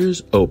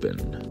ears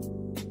open.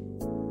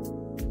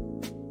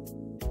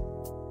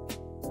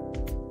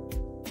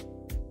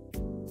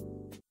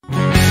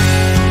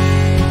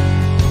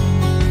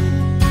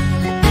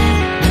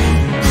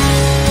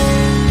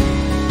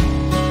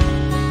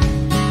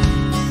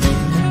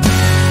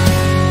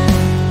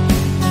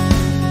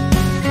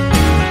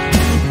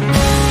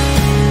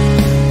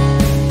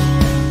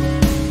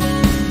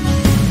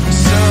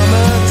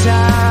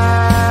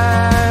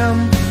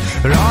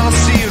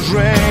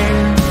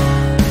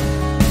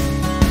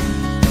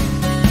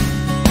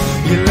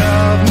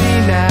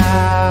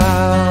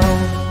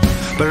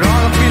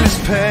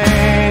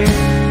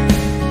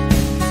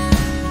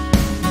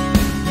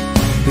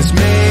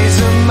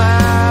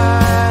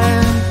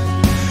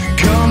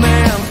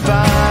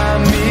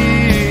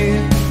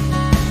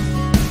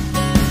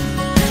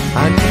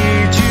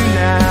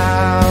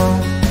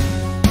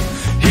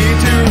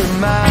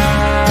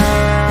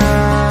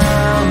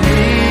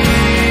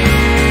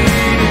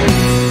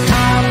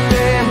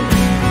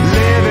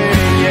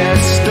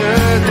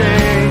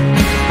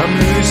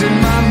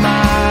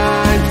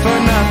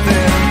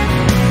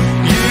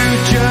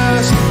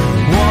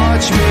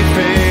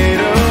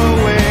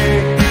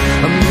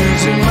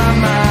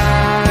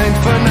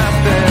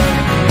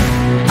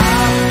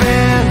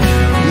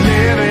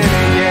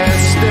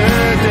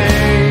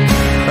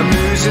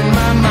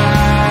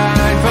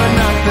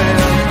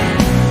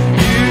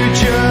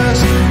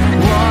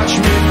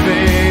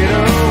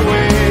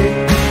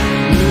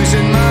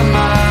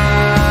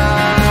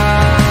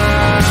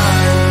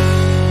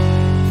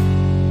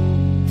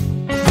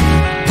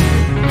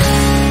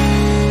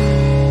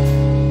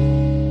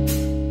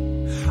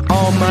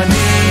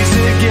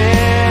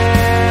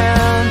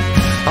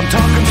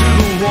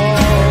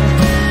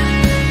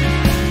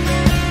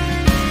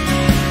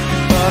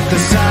 The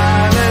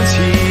silence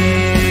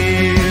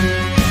here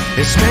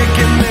is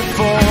making